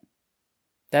Trump.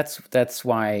 That's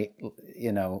why,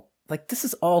 like this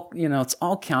is all, it's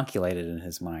all calculated in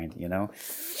his mind,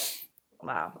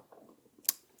 Wow.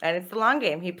 And it's the long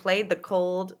game. He played the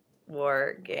Cold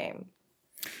War game.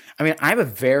 I mean, I have a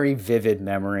very vivid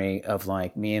memory of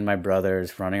like me and my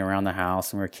brothers running around the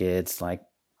house when we were kids, like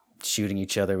shooting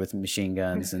each other with machine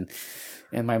guns, and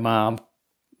my mom,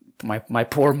 my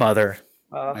poor mother,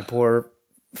 my poor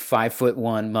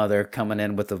 5'1" mother coming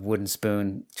in with a wooden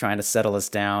spoon, trying to settle us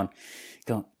down,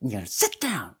 going, sit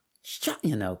down, stop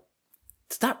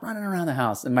running around the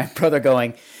house. And my brother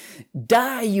going,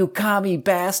 die, you commie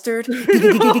bastard.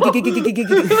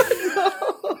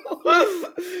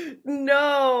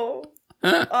 No.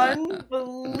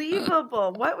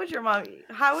 Unbelievable. What would your mom eat?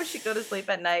 How would she go to sleep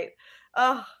at night?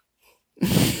 Oh.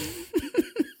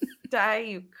 Die,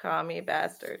 you commie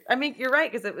bastard. I mean, you're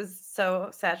right, because it was so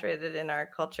saturated in our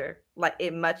culture. Like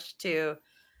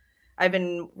I've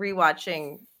been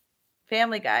rewatching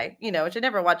Family Guy, which I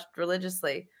never watched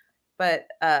religiously, but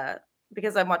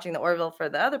because I'm watching the Orville for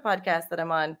the other podcast that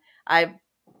I'm on, I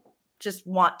just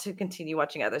want to continue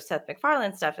watching other Seth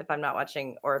MacFarlane stuff if I'm not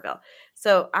watching Orville.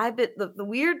 So the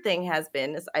weird thing has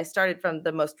been is I started from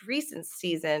the most recent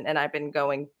season and I've been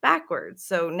going backwards.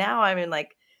 So now I'm in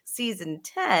like season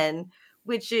 10,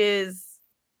 which is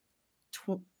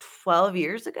 12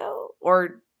 years ago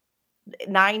or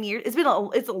 9 years.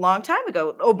 It's a long time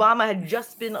ago. Obama had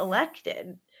just been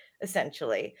elected,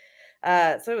 essentially.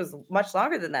 So it was much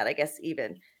longer than that, I guess,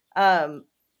 even.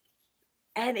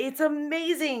 And it's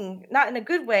amazing, not in a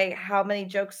good way, how many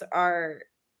jokes are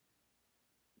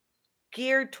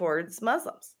geared towards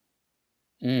Muslims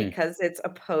because it's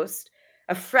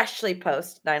a freshly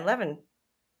post 9/11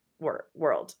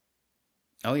 world.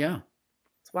 Oh yeah,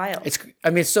 it's wild.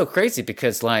 It's so crazy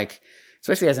because like,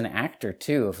 especially as an actor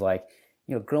too, of like,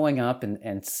 growing up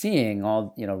and seeing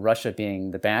all, Russia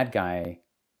being the bad guy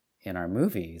in our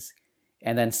movies,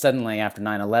 and then suddenly after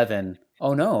 9/11.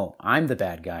 Oh no, I'm the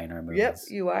bad guy in our movies. Yep,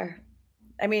 you are.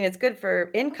 I mean, it's good for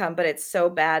income, but it's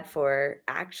so bad for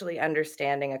actually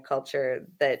understanding a culture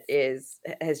that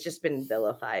has just been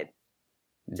vilified,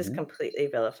 just completely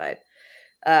vilified.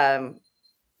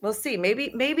 We'll see.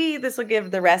 Maybe this will give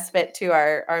the respite to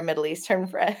our Middle Eastern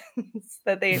friends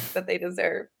that they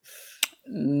deserve.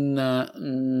 No.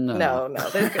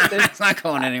 It's not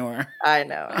going anywhere. I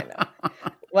know.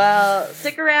 Well,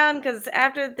 stick around because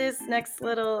after this next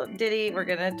little ditty, we're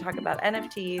going to talk about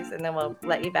NFTs and then we'll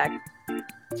let you back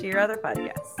to your other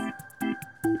podcasts.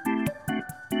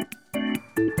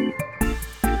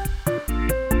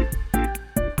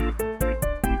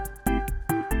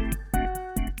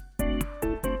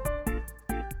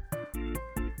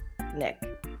 Nick.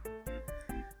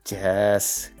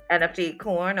 Yes. NFT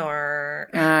coin or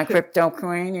crypto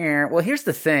coin here. Well, here's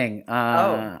the thing.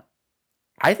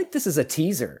 I think this is a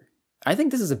teaser. I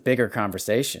think this is a bigger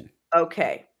conversation.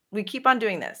 Okay. We keep on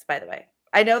doing this, by the way.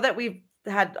 I know that we've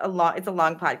had it's a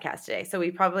long podcast today, so we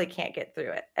probably can't get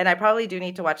through it. And I probably do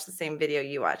need to watch the same video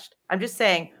you watched. I'm just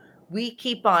saying we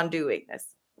keep on doing this.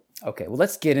 Okay, well,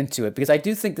 let's get into it because I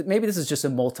do think that maybe this is just a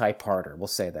multi-parter. We'll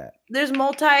say that. There's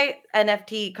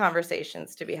multi-NFT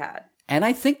conversations to be had. And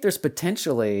I think there's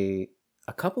potentially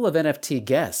a couple of NFT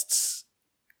guests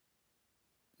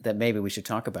that maybe we should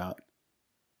talk about.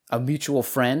 A mutual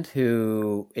friend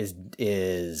who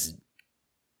is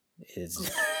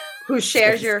who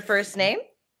shares your first name?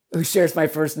 Who shares my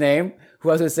first name? Who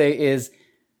I was going to say is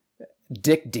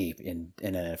dick deep in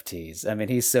NFTs. I mean,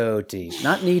 he's so deep.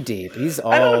 Not knee deep. He's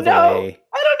all the way. I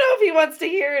don't know if he wants to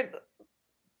hear it.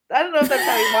 I don't know if that's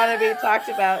how he wanted to be talked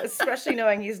about, especially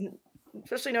knowing he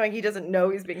doesn't know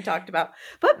he's being talked about.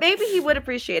 But maybe he would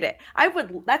appreciate it.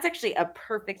 That's actually a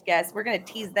perfect guess. We're going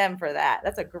to tease them for that.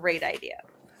 That's a great idea.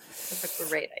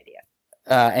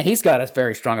 And he's got a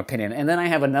very strong opinion. And then I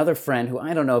have another friend who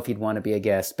I don't know if he'd want to be a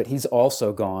guest, but he's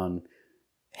also gone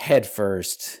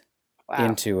headfirst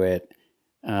into it.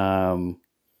 And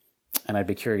I'd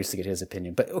be curious to get his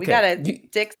opinion. But okay, we gotta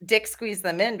dick squeeze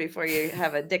them in before you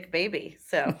have a dick baby.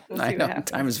 So we'll I know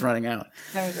time is running out.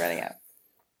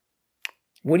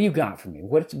 What do you got for me?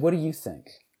 What do you think?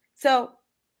 So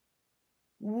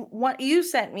What you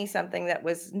sent me something that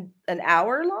was an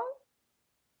hour long?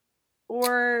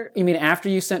 Or you mean after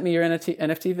you sent me your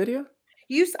NFT video?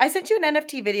 I sent you an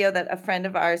NFT video that a friend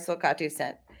of ours, Solkatu,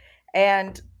 sent,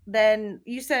 and then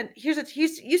you sent you sent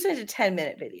a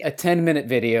 10-minute video. A 10-minute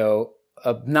video,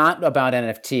 not about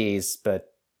NFTs, but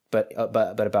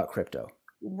about crypto.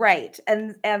 Right,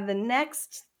 and the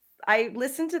next, I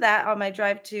listened to that on my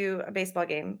drive to a baseball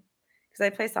game because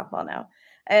I play softball now,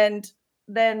 and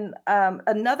then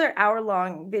another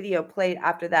hour-long video played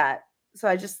after that. So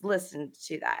I just listened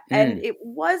to that, and it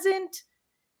wasn't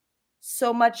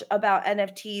so much about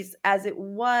NFTs as it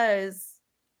was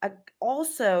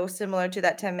also similar to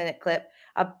that 10-minute clip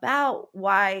about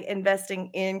why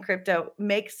investing in crypto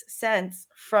makes sense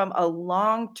from a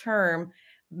long-term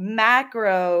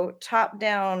macro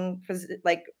top-down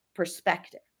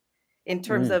perspective in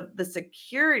terms of the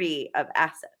security of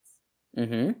assets,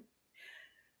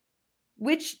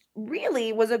 which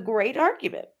really was a great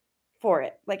argument for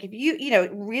it. Like if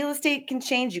real estate can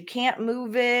change, you can't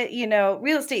move it,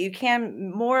 real estate, you can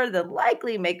more than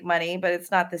likely make money, but it's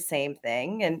not the same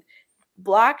thing. And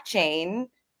blockchain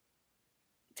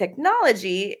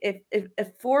technology, it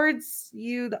affords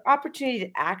you the opportunity to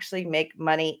actually make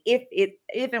money if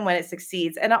and when it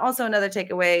succeeds. And also another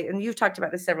takeaway, and you've talked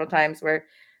about this several times, where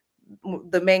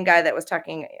the main guy that was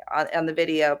talking on the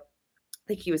video, I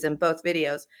think he was in both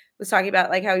videos, was talking about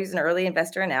like how he's an early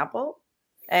investor in Apple.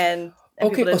 And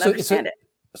people didn't understand it.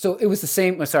 So it was the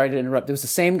same. I'm sorry to interrupt. It was the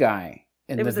same guy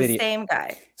in the video. It was the same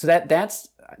guy. So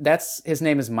that's his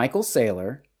name is Michael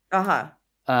Saylor.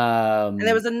 And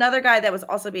there was another guy that was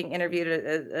also being interviewed,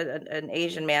 an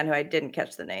Asian man who I didn't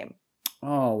catch the name.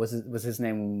 Oh, was his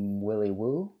name Willy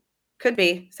Woo? Could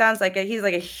be. Sounds like he's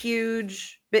like a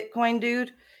huge Bitcoin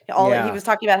dude. He was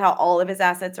talking about how all of his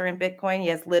assets are in Bitcoin. He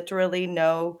has literally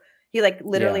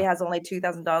has only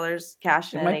 $2,000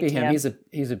 cash in an ATM. It might be him.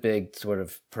 He's a big sort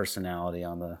of personality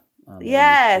on the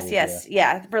yes,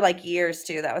 for like years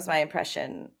too. That was my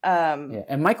impression.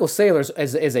 And Michael Saylor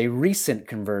is a recent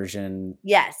converter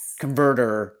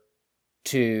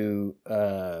to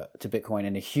Bitcoin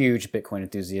and a huge Bitcoin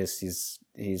enthusiast.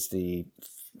 He's the,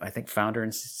 I think, founder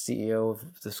and CEO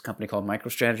of this company called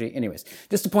MicroStrategy. Anyways,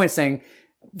 just the point saying,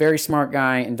 very smart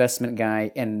guy, investment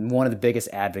guy, and one of the biggest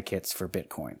advocates for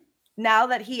Bitcoin. Now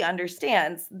that he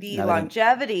understands the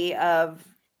longevity of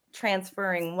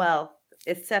transferring wealth,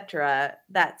 etc.,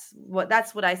 that's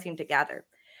what I seem to gather.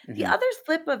 The other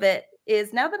flip of it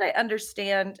is, now that I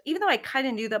understand, even though I kind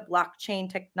of knew that blockchain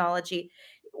technology,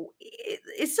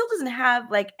 it still doesn't have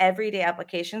like everyday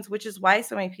applications, which is why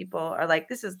so many people are like,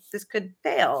 this could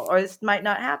fail, or this might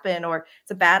not happen, or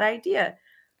it's a bad idea.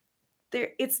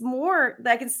 It's more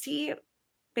that I can see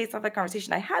based off the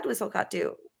conversation I had with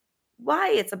Solkatu, why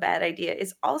it's a bad idea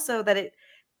is also that it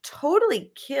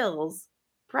totally kills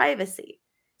privacy.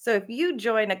 So if you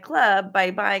join a club by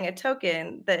buying a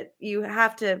token that you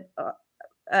have to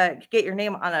get your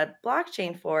name on a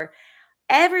blockchain for,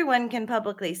 everyone can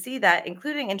publicly see that,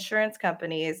 including insurance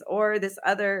companies or this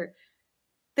other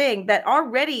thing that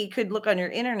already could look on your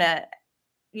internet,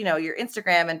 your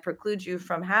Instagram, and preclude you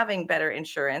from having better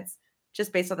insurance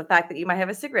just based on the fact that you might have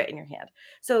a cigarette in your hand.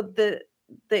 So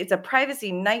it's a privacy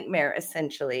nightmare,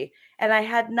 essentially. And I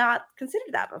had not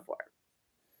considered that before.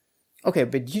 Okay,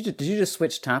 but did you just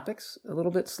switch topics a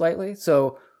little bit slightly?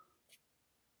 So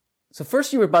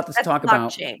first you were about to talk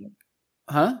about blockchain.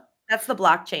 Huh? That's the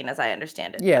blockchain, as I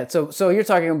understand it. Yeah. So you're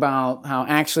talking about how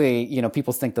actually,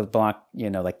 people think the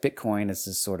like Bitcoin is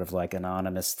this sort of like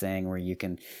anonymous thing where you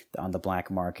can, on the black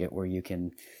market, where you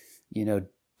can,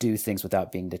 do things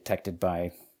without being detected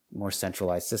by more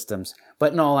centralized systems.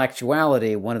 But in all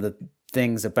actuality, one of the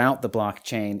things about the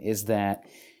blockchain is that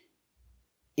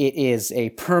it is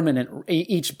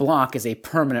each block is a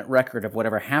permanent record of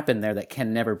whatever happened there that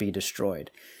can never be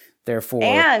destroyed. Therefore,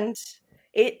 and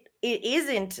it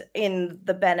isn't in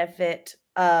the benefit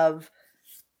of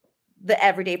the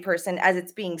everyday person as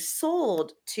it's being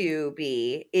sold to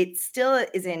be. It still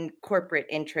is in corporate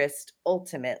interest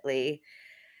ultimately.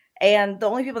 And the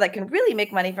only people that can really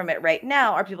make money from it right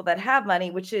now are people that have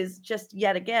money, which is just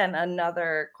yet again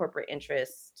another corporate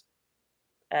interest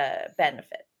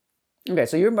benefit. Okay,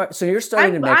 so you're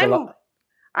starting to make a lot.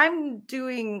 I'm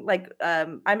doing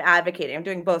I'm advocating. I'm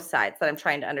doing both sides that I'm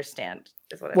trying to understand.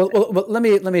 Is what well, let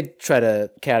me try to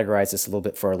categorize this a little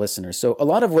bit for our listeners. So a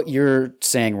lot of what you're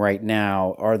saying right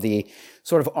now are the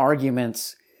sort of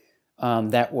arguments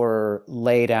that were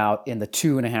laid out in the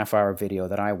 2.5-hour video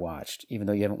that I watched, even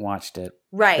though you haven't watched it.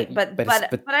 Right. But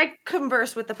I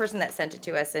conversed with the person that sent it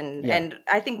to us. And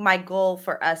I think my goal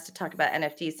for us to talk about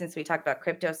NFTs, since we talk about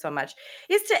crypto so much,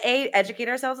 is to A, educate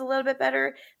ourselves a little bit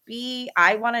better. B,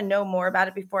 I want to know more about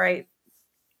it before I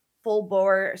full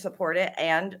bore support it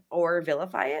and or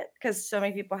vilify it, because so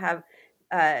many people have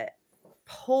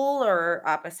polar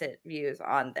opposite views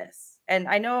on this. And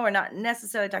I know we're not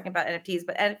necessarily talking about NFTs,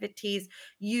 but NFTs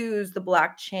use the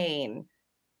blockchain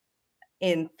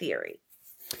in theory.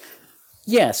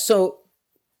 Yeah, so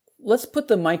let's put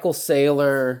the Michael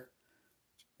Saylor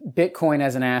Bitcoin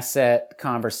as an asset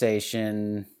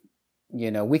conversation.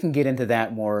 We can get into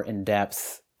that more in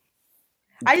depth.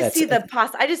 I just see the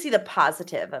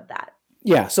positive of that.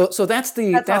 Yeah, so that's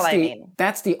the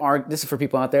this is for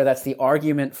people out there. That's the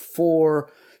argument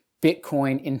for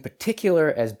Bitcoin in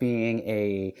particular as being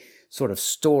a sort of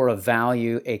store of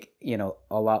value, a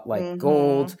lot like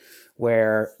gold,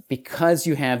 where because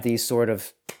you have these sort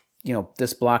of,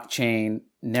 this blockchain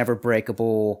never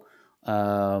breakable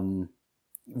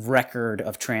record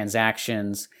of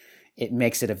transactions, it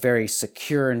makes it a very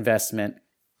secure investment.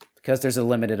 Because there's a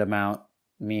limited amount,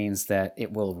 means that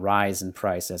it will rise in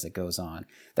price as it goes on.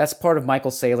 That's part of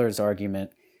Michael Saylor's argument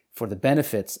for the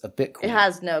benefits of Bitcoin. It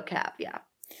has no cap, yeah.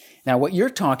 Now, what you're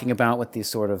talking about with the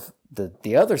sort of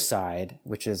the other side,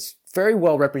 which is very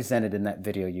well represented in that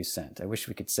video you sent. I wish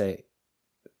I could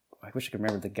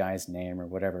remember the guy's name or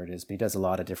whatever it is, but he does a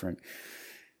lot of different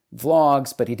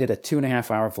vlogs, but he did a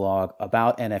 2.5-hour vlog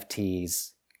about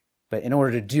NFTs. But in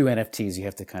order to do NFTs, you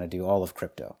have to kind of do all of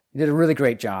crypto. He did a really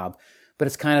great job. But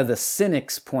it's kind of the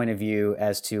cynic's point of view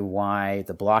as to why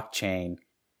the blockchain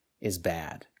is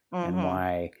bad and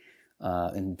why,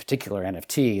 in particular,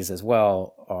 NFTs as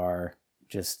well are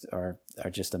just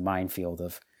a minefield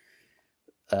of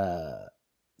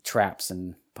traps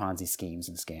and Ponzi schemes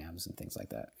and scams and things like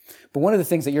that. But one of the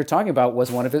things that you're talking about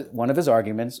was one of his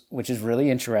arguments, which is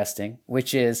really interesting,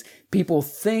 which is people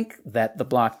think that the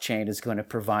blockchain is going to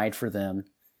provide for them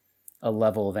a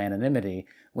level of anonymity,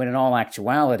 when in all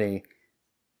actuality,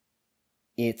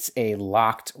 it's a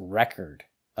locked record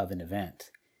of an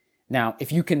event. Now,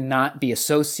 if you cannot be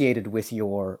associated with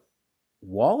your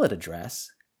wallet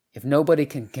address, if nobody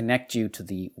can connect you to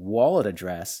the wallet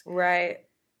address, right,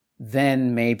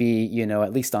 then maybe,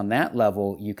 at least on that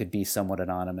level, you could be somewhat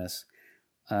anonymous.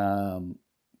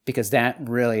 Because that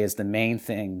really is the main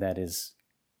thing that is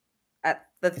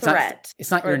the threat. It's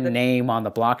not your name on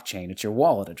the blockchain, it's your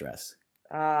wallet address.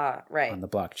 Right. On the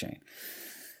blockchain.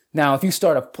 Now, if you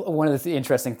start one of the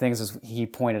interesting things is he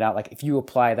pointed out, like if you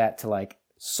apply that to like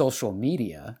social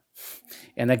media,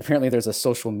 and apparently there's a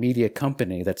social media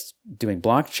company that's doing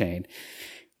blockchain,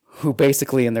 who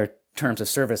basically in their terms of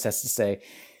service has to say,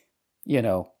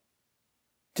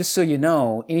 just so you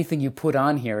know, anything you put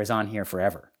on here is on here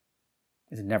forever.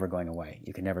 It's never going away.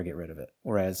 You can never get rid of it.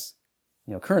 Whereas,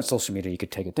 current social media, you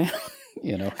could take it down.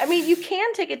 I mean, you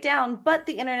can take it down, but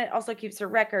the internet also keeps a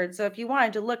record. So if you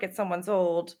wanted to look at someone's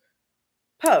old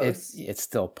posts, it's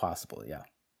still possible, yeah.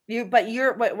 What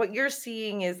you're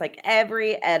seeing is like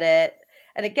every edit,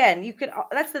 and again, you could.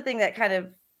 That's the thing that kind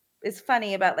of is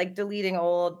funny about like deleting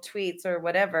old tweets or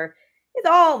whatever. It's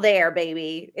all there,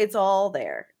 baby. It's all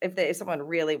there if someone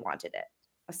really wanted it,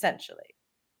 essentially.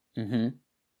 Mm-hmm.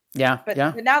 Yeah, but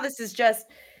now this is just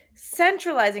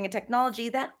centralizing a technology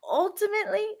that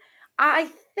ultimately I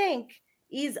think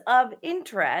is of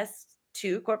interest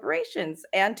to corporations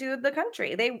and to the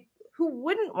country. Who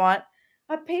wouldn't want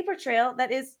a paper trail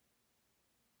that is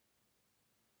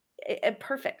a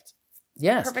perfect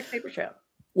paper trail.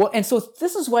 Well, and so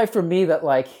this is why for me that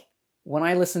like when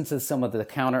I listen to some of the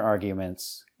counter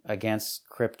arguments against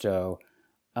crypto,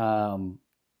 I'm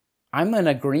in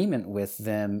agreement with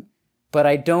them, but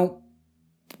I don't.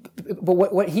 But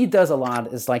what he does a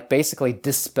lot is like basically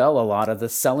dispel a lot of the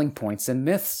selling points and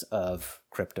myths of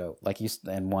crypto,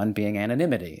 and one being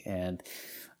anonymity, and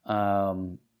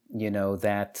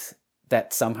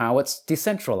that somehow it's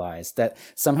decentralized, that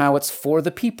somehow it's for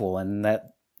the people, and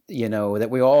that that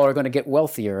we all are going to get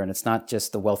wealthier, and it's not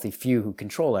just the wealthy few who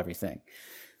control everything.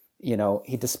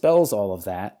 He dispels all of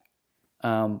that,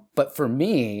 but for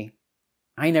me,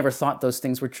 I never thought those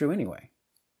things were true anyway.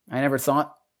 I never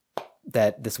thought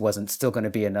that this wasn't still going to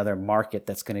be another market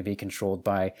that's going to be controlled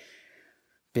by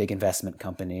big investment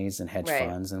companies and hedge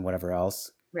funds and whatever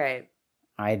else. Right.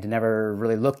 I'd never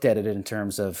really looked at it in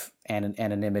terms of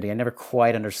anonymity. I never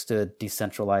quite understood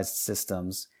decentralized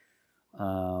systems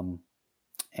and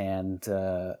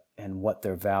what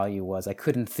their value was. I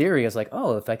could, in theory, I was like,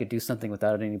 oh, if I could do something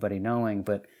without anybody knowing,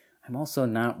 but I'm also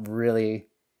not really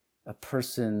a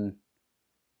person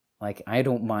Like, I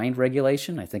don't mind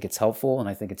regulation. I think it's helpful and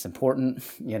I think it's important.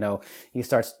 He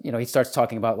starts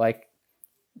talking about, like,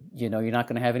 you're not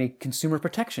going to have any consumer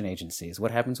protection agencies.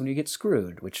 What happens when you get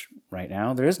screwed? Which right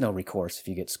now there is no recourse if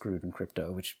you get screwed in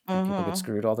crypto, which people get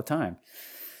screwed all the time.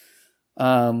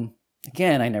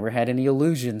 Again, I never had any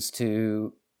illusions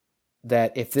to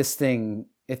that if this thing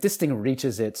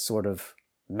reaches its sort of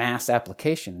mass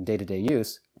application in day-to-day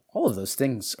use, all of those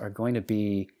things are going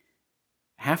to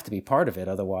have to be part of it.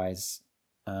 Otherwise,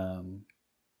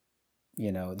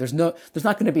 there's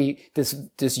not going to be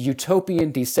this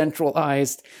utopian,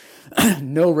 decentralized,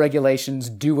 no regulations,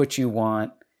 do what you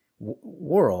want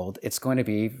world. It's going to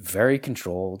be very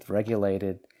controlled,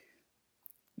 regulated.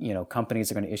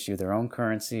 Companies are going to issue their own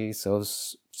currency.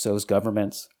 So's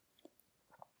governments.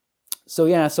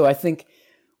 So I think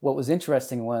what was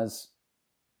interesting was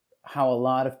how a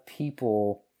lot of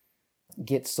people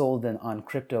get sold on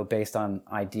crypto based on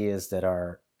ideas that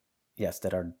are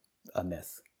a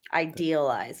myth.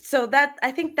 Idealized. So that,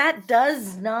 I think that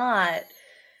does not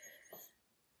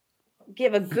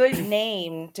give a good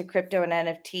name to crypto and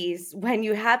NFTs when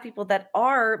you have people that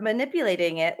are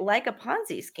manipulating it like a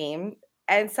Ponzi scheme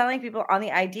and selling people on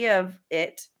the idea of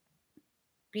it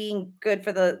being good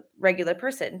for the regular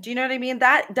person. Do you know what I mean?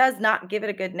 That does not give it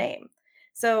a good name.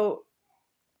 So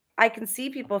I can see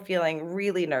people feeling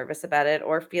really nervous about it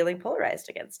or feeling polarized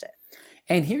against it.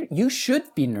 And here, you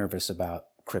should be nervous about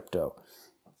crypto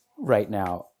right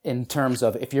now in terms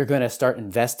of if you're going to start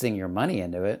investing your money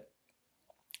into it,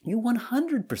 you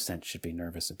 100% should be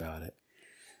nervous about it.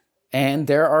 And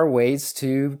there are ways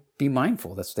to be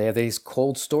mindful. They have these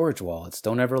cold storage wallets.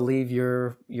 Don't ever leave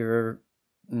your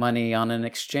money on an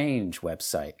exchange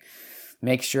website.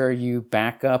 Make sure you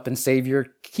back up and save your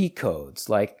key codes.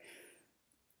 Like,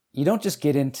 you don't just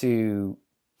get into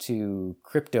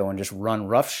crypto and just run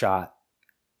roughshod,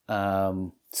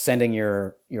 sending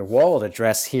your wallet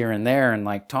address here and there and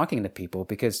like talking to people,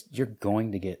 because you're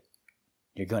going to get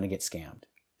scammed.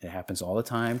 It happens all the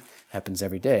time, happens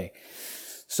every day.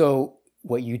 So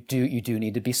what you do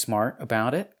need to be smart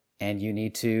about it, and you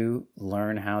need to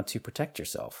learn how to protect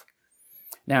yourself.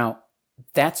 Now,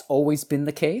 that's always been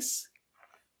the case,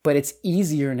 but it's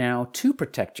easier now to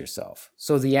protect yourself.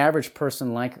 So the average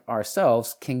person like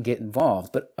ourselves can get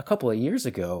involved. But a couple of years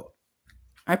ago,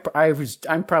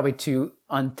 I'm probably too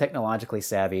untechnologically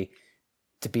savvy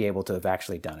to be able to have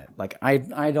actually done it. Like,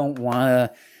 I don't want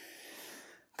to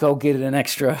go get an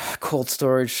extra cold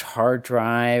storage hard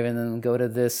drive and then go to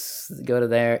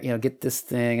there, get this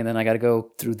thing, and then I got to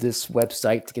go through this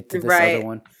website to get to this other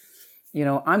one.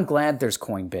 I'm glad there's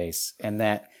Coinbase, and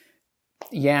that,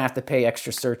 I have to pay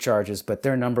extra surcharges, but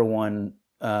their number one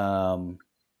concern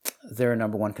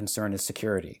is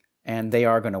security, and they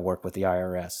are going to work with the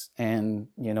IRS, and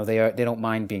they don't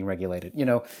mind being regulated.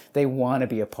 They want to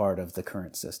be a part of the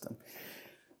current system.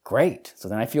 Great. So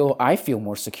then I feel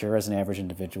more secure as an average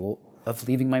individual of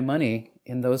leaving my money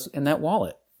in that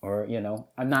wallet, or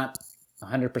I'm not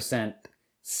 100%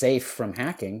 safe from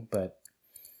hacking, but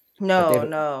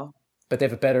no. But they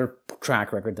have a better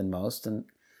track record than most, and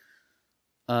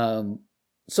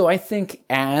so I think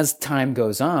as time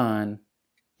goes on,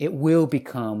 it will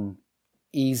become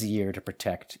easier to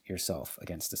protect yourself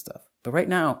against this stuff. But right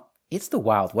now, it's the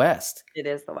Wild West. It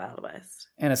is the Wild West.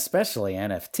 And especially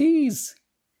NFTs.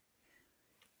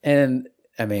 And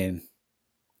I mean,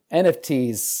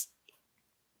 NFTs,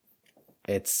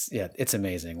 it's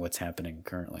amazing what's happening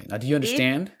currently. Now, do you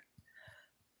understand?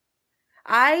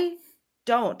 I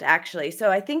don't actually.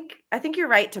 So I think you're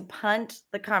right to punt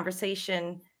the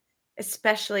conversation,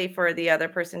 especially for the other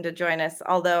person to join us.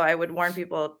 Although I would warn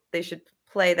people they should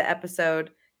play the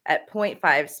episode at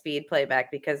 0.5 speed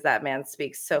playback, because that man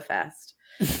speaks so fast,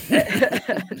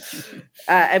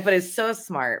 but is so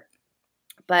smart.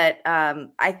 But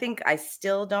I think I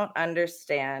still don't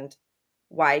understand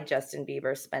why Justin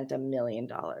Bieber spent $1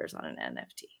 million on an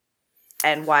NFT,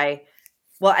 and why.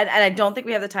 Well, and I don't think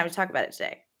we have the time to talk about it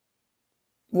today.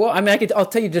 Well, I mean, I'll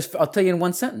tell you in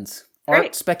one sentence. Great.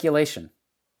 Art speculation.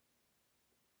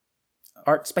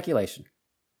 Art speculation.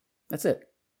 That's it.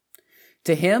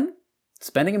 To him,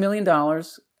 spending $1 million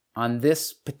on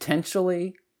this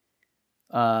potentially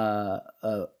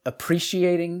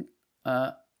appreciating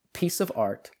piece of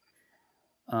art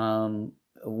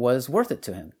was worth it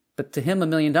to him. But to him, $1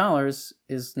 million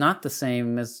is not the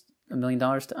same as $1 million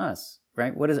to us,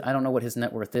 right? I don't know what his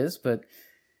net worth is, but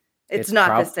it's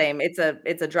not the same. It's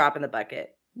a drop in the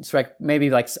bucket. It's like maybe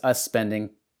like us spending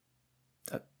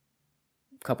a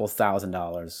couple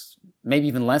 $1,000, maybe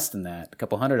even less than that, a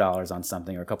couple $100 on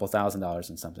something, or a couple $1,000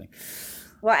 on something.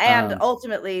 Well, and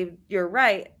ultimately, you're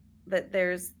right that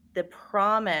there's the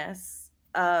promise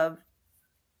of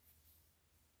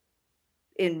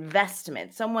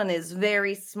investment. Someone is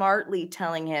very smartly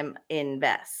telling him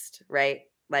invest, right?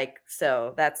 Like,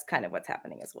 so that's kind of what's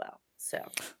happening as well.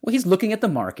 Well, he's looking at the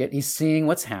market. He's seeing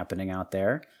what's happening out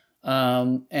there.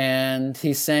 And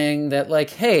he's saying that,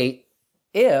 like, hey,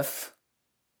 if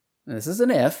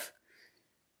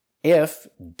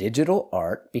digital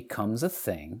art becomes a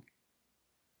thing,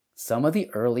 some of the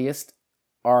earliest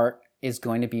art is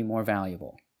going to be more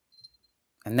valuable.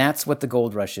 And that's what the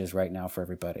gold rush is right now for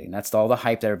everybody. And that's all the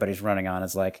hype that everybody's running on,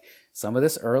 is like, some of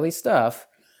this early stuff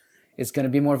is going to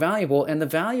be more valuable. And the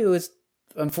value is,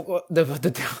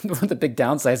 the big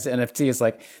downsides to NFT is,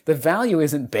 like, the value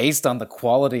isn't based on the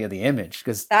quality of the image,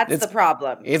 because that's the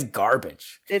problem. It's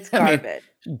garbage. It's garbage.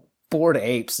 I mean, Bored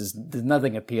Apes there's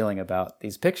nothing appealing about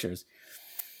these pictures,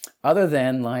 other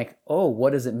than, like, oh,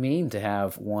 what does it mean to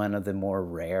have one of the more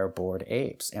rare Bored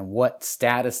Apes, and what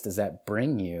status does that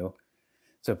bring you?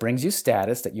 So it brings you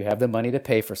status that you have the money to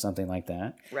pay for something like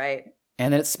that. Right.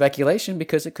 And then it's speculation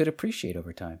because it could appreciate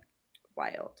over time.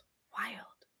 Wild.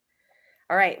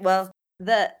 All right. Well,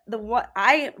 what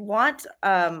I want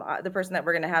the person that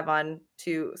we're going to have on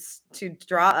to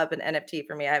draw up an NFT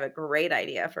for me. I have a great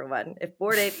idea for one. If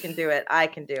Bored Ape can do it, I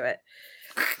can do it.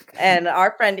 And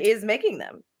our friend is making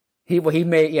them. He's got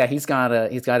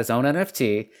his own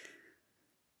NFT.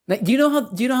 Now, do you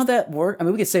know how that works? I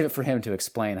mean, we could save it for him to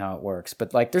explain how it works,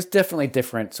 but, like, there's definitely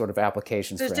different sort of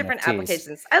applications. There's different NFTs.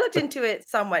 applications. I looked into it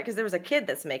somewhat because there was a kid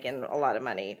that's making a lot of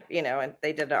money, and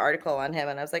they did an article on him,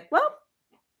 and I was like, well,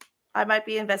 I might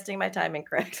be investing my time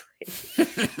incorrectly.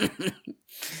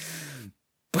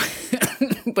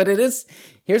 But it is.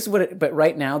 But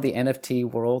right now, the NFT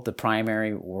world, the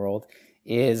primary world,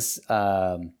 is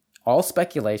all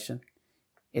speculation.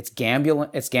 It's gambling.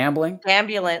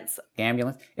 Gambulance.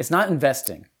 It's not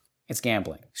investing. It's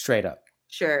gambling, straight up.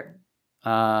 Sure.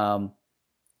 And,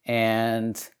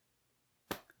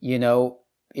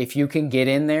 if you can get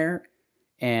in there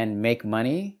and make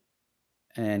money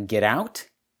and get out,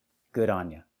 good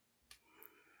on you.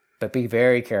 But be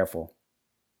very careful,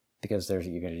 because there's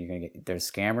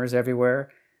scammers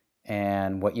everywhere,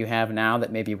 and what you have now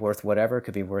that may be worth whatever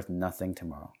could be worth nothing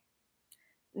tomorrow.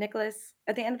 Nicholas,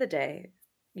 at the end of the day,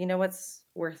 you know what's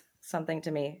worth something to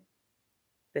me?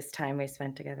 This time we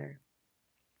spent together.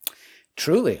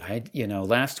 Truly,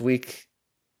 last week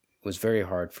was very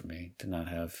hard for me to not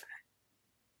have.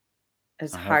 It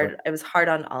was hard. It was hard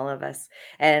on all of us.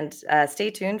 And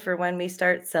stay tuned for when we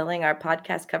start selling our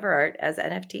podcast cover art as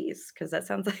NFTs, because that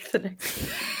sounds like the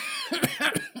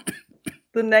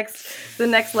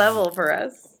next level for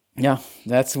us. Yeah,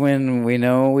 that's when we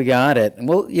know we got it. And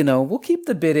we'll keep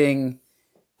the bidding,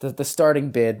 the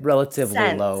starting bid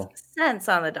relatively low. Cents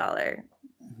on the dollar.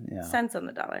 Yeah. Cents on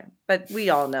the dollar. But we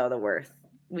all know the worth.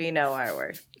 We know our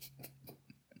worth.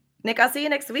 Nick, I'll see you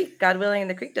next week. God willing, and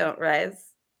the creek don't rise.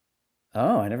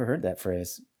 Oh, I never heard that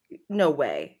phrase. No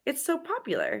way. It's so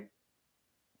popular.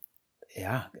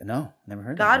 Yeah, no, never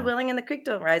heard that. God willing, and the creek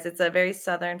don't rise. It's a very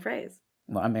Southern phrase.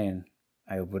 Well, I mean,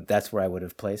 that's where I would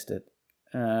have placed it.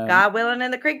 God willing,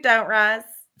 and the creek don't rise.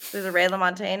 There's a Ray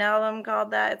LaMontagne album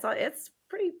called that. It's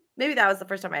pretty. Maybe that was the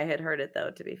first time I had heard it,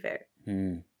 though, to be fair.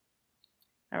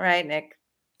 All right, Nick.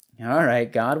 All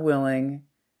right, God willing.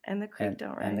 And the creek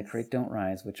don't rise. And the creek don't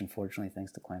rise, which unfortunately,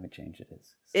 thanks to climate change, it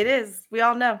is. So. It is. We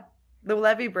all know. The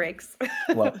levee breaks.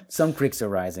 Well, some creeks are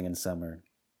rising and some are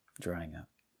drying up.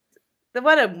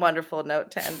 What a wonderful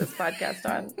note to end this podcast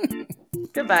on.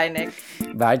 Goodbye, Nick.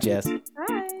 Bye, Jess.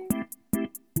 Bye.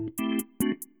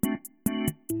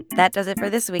 That does it for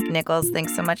this week, Nichols.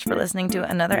 Thanks so much for listening to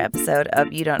another episode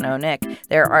of You Don't Know Nick.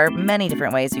 There are many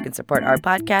different ways you can support our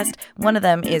podcast. One of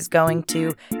them is going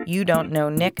to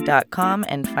youdon'tknownick.com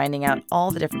and finding out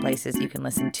all the different places you can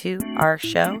listen to our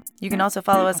show. You can also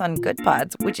follow us on Good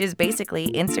Pods, which is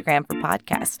basically Instagram for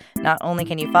podcasts. Not only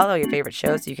can you follow your favorite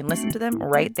shows, you can listen to them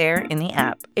right there in the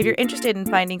app. If you're interested in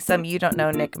finding some You Don't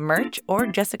Know Nick merch or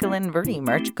Jessica Lynn Verdi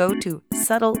merch, go to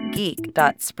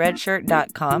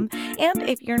subtlegeek.spreadshirt.com. And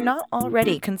if you're not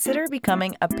already, consider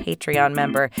becoming a Patreon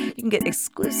member. You can get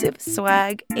exclusive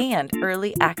swag and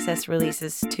early access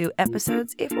releases to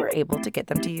episodes if we're able to get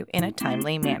them to you in a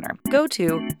timely manner. Go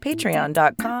to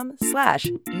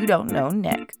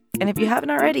patreon.com/youdon'tknownick. And if you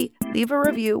haven't already, leave a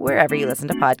review wherever you listen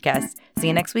to podcasts. See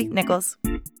you next week, Nichols.